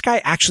 is this guy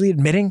actually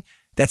admitting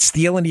that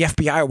Steele and the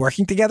FBI are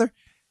working together?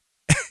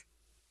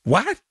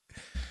 What?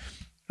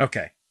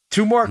 Okay.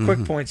 2 more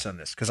quick points on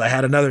this, because I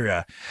had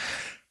another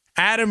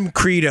Adam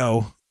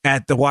Credo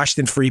at the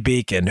Washington Free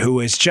Beacon, who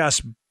is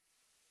just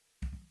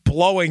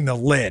blowing the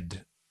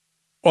lid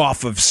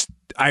off of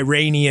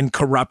Iranian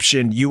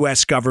corruption,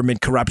 U.S.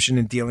 government corruption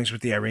and dealings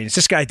with the Iranians.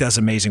 This guy does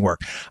amazing work.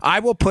 I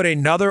will put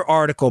another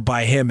article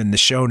by him in the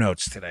show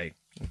notes today.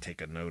 I'll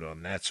take a note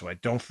on that so I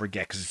don't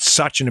forget, because it's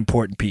such an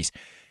important piece.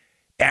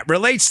 It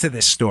relates to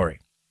this story.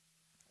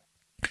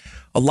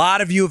 A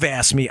lot of you have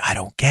asked me, I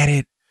don't get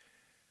it.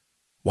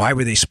 Why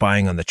were they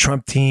spying on the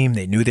Trump team?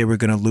 They knew they were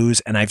going to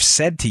lose. And I've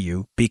said to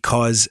you,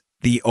 because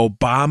the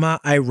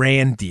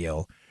Obama-Iran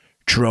deal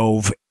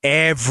drove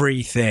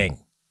everything.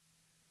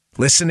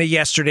 Listen to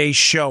yesterday's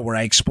show where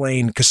I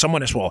explained, because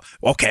someone asked, why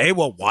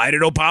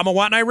did Obama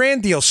want an Iran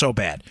deal so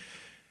bad?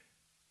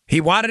 He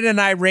wanted an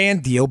Iran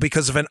deal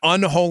because of an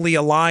unholy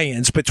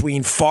alliance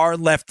between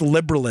far-left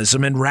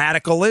liberalism and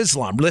radical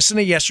Islam. Listen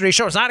to yesterday's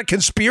show. It's not a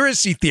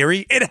conspiracy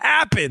theory. It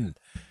happened.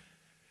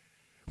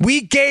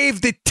 We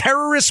gave the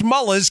terrorist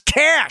mullahs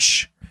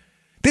cash.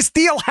 This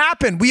deal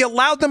happened. We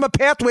allowed them a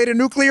pathway to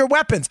nuclear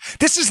weapons.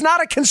 This is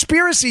not a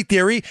conspiracy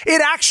theory.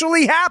 It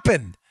actually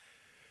happened.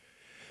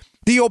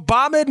 The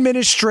Obama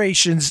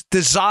administration's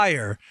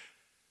desire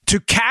to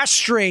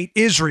castrate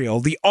Israel,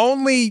 the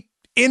only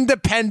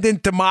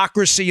independent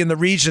democracy in the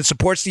region that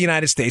supports the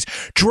United States,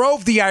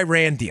 drove the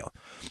Iran deal.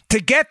 To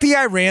get the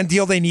Iran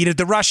deal, they needed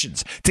the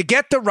Russians. To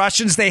get the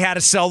Russians, they had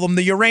to sell them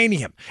the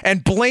uranium.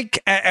 And wink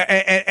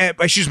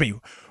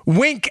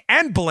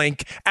and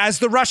blink, as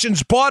the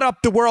Russians bought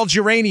up the world's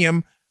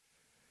uranium,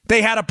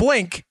 they had to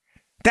blink.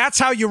 That's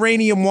how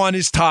Uranium One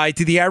is tied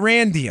to the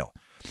Iran deal.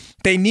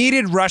 They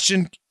needed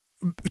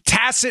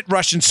tacit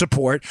Russian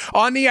support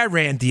on the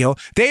Iran deal.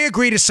 They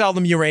agreed to sell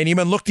them uranium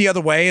and look the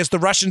other way as the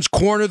Russians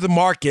corner the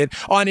market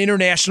on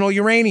international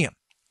uranium.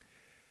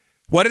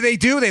 What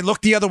do? They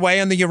look the other way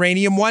on the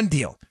Uranium One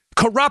deal.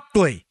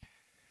 Corruptly.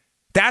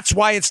 That's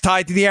why it's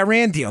tied to the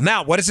Iran deal.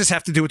 Now, what does this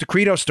have to do with the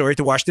Credo story at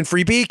the Washington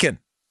Free Beacon?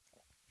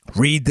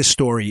 Read the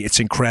story. It's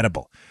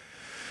incredible.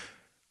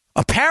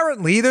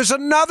 Apparently, there's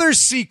another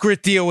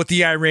secret deal with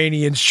the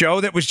Iranians,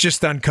 Joe, that was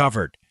just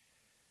uncovered.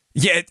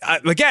 Yeah,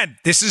 again,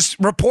 this is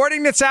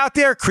reporting that's out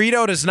there.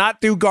 Credo does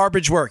not do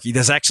garbage work. He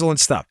does excellent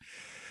stuff.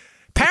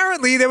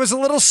 Apparently, there was a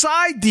little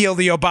side deal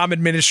the Obama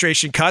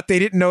administration cut they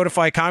didn't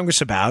notify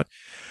Congress about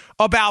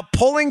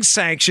pulling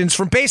sanctions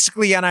from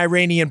basically an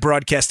Iranian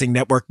broadcasting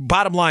network.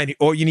 Bottom line,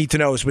 all you need to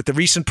know is with the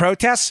recent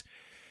protests,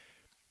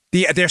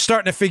 they're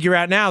starting to figure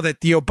out now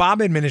that the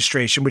Obama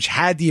administration, which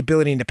had the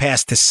ability in the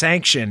past to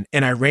sanction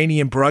an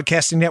Iranian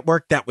broadcasting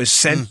network that was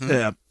sent,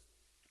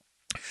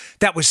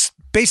 that was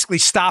basically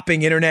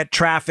stopping internet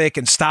traffic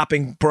and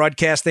stopping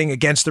broadcasting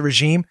against the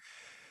regime,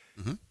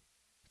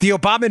 the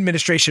Obama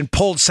administration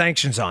pulled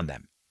sanctions on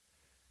them.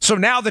 So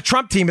now the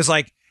Trump team is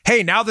like,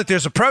 hey, now that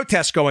there's a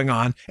protest going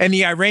on and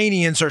the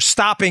Iranians are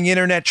stopping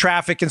internet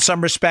traffic in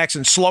some respects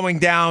and slowing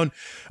down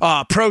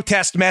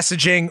protest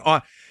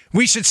messaging,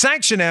 we should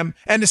sanction them.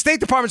 And the State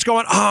Department's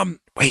going,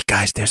 wait,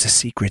 guys, there's a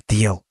secret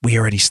deal. We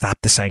already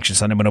stopped the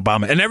sanctions on him and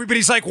Obama. And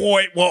everybody's like,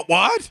 wait,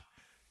 what?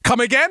 Come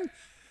again?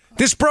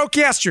 This broke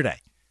yesterday.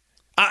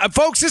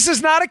 Folks, this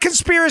is not a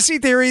conspiracy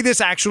theory.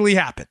 This actually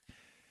happened.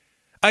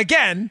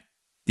 Again,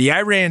 the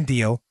Iran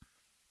deal,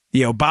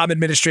 the Obama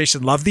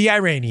administration loved the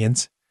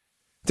Iranians,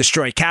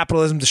 destroy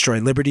capitalism, destroy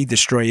liberty,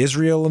 destroy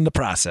Israel in the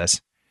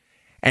process,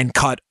 and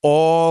cut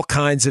all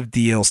kinds of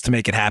deals to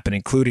make it happen,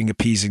 including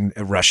appeasing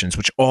the Russians,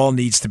 which all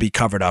needs to be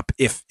covered up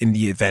if in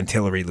the event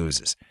Hillary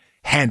loses.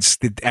 Hence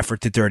the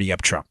effort to dirty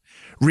up Trump.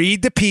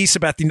 Read the piece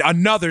about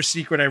another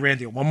secret Iran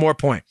deal. One more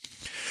point.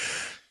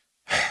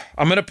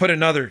 I'm going to put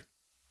another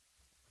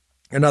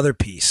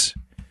piece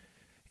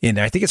in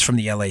there. I think it's from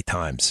the LA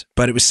Times,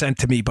 but it was sent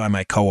to me by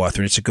my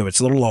co-author. It's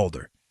a little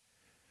older.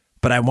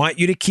 But I want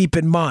you to keep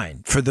in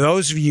mind, for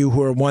those of you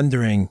who are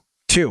wondering,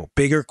 too,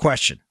 bigger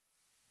question.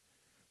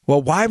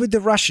 Well, why would the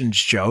Russians,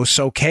 Joe,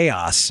 sow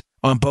chaos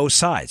on both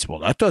sides? Well,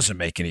 that doesn't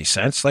make any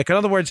sense. Like, in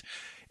other words,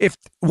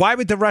 why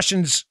would the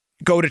Russians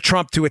go to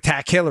Trump to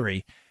attack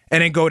Hillary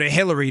and then go to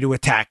Hillary to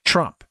attack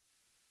Trump?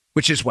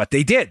 Which is what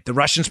they did. The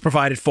Russians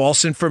provided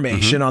false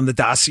information on the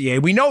dossier.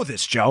 We know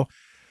this, Joe.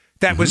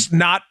 That was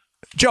not...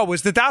 Joe,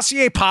 was the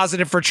dossier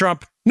positive for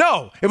Trump?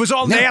 No, it was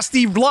all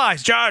nasty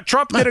lies.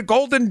 Trump did a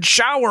golden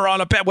shower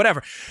on a bed,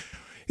 whatever.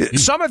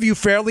 Some of you,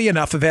 fairly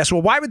enough, have asked,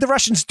 well, why would the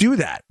Russians do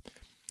that?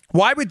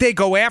 Why would they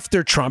go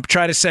after Trump,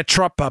 try to set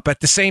Trump up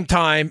at the same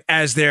time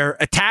as they're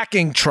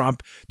attacking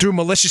Trump through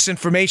malicious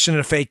information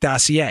and a fake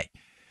dossier?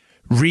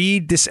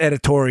 Read this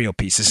editorial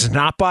piece. This is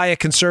not by a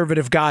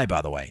conservative guy,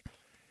 by the way.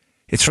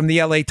 It's from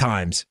the LA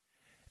Times,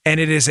 and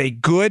it is a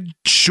good,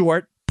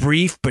 short,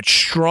 brief, but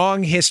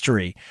strong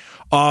history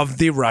of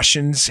the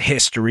Russians'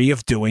 history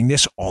of doing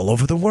this all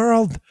over the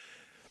world.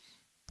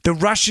 The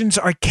Russians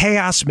are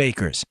chaos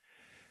makers.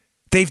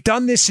 They've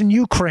done this in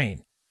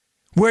Ukraine,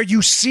 where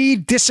you see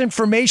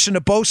disinformation to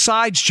both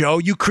sides, Joe.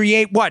 You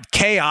create what?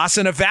 Chaos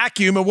in a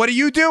vacuum. And what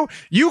do?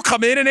 You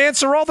come in and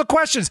answer all the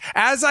questions.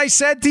 As I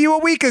said to you a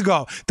week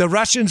ago, the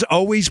Russians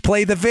always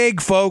play the VIG,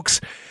 folks.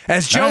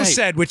 As Joe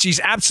said, which he's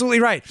absolutely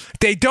right.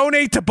 They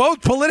donate to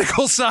both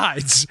political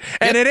sides,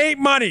 and it ain't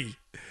money.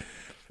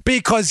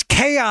 Because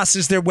chaos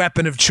is their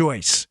weapon of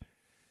choice.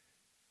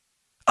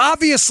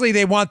 Obviously,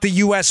 they want the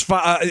U.S.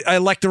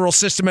 Electoral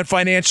system and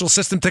financial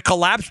system to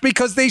collapse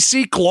because they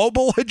see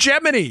global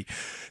hegemony.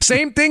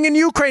 Same thing in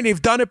Ukraine. They've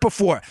done it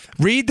before.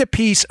 Read the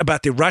piece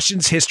about the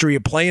Russians' history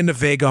of playing the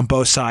VIG on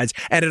both sides,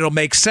 and it'll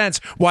make sense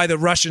why the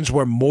Russians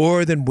were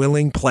more than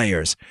willing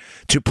players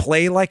to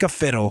play like a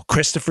fiddle,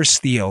 Christopher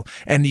Steele,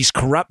 and these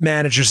corrupt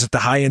managers at the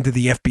high end of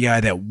the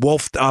FBI that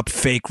wolfed up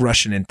fake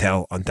Russian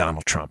intel on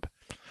Donald Trump.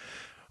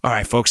 All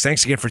right, folks,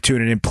 thanks again for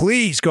tuning in.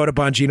 Please go to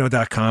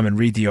Bongino.com and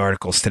read the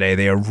articles today.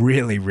 They are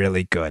really,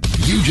 really good.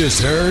 You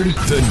just heard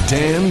The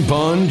Dan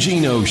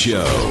Bongino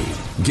Show.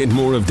 Get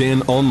more of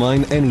Dan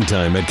online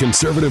anytime at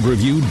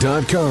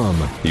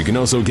conservativereview.com. You can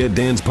also get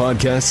Dan's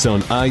podcasts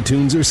on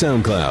iTunes or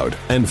SoundCloud.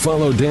 And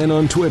follow Dan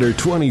on Twitter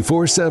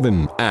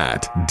 24/7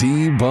 at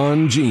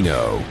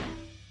DBongino.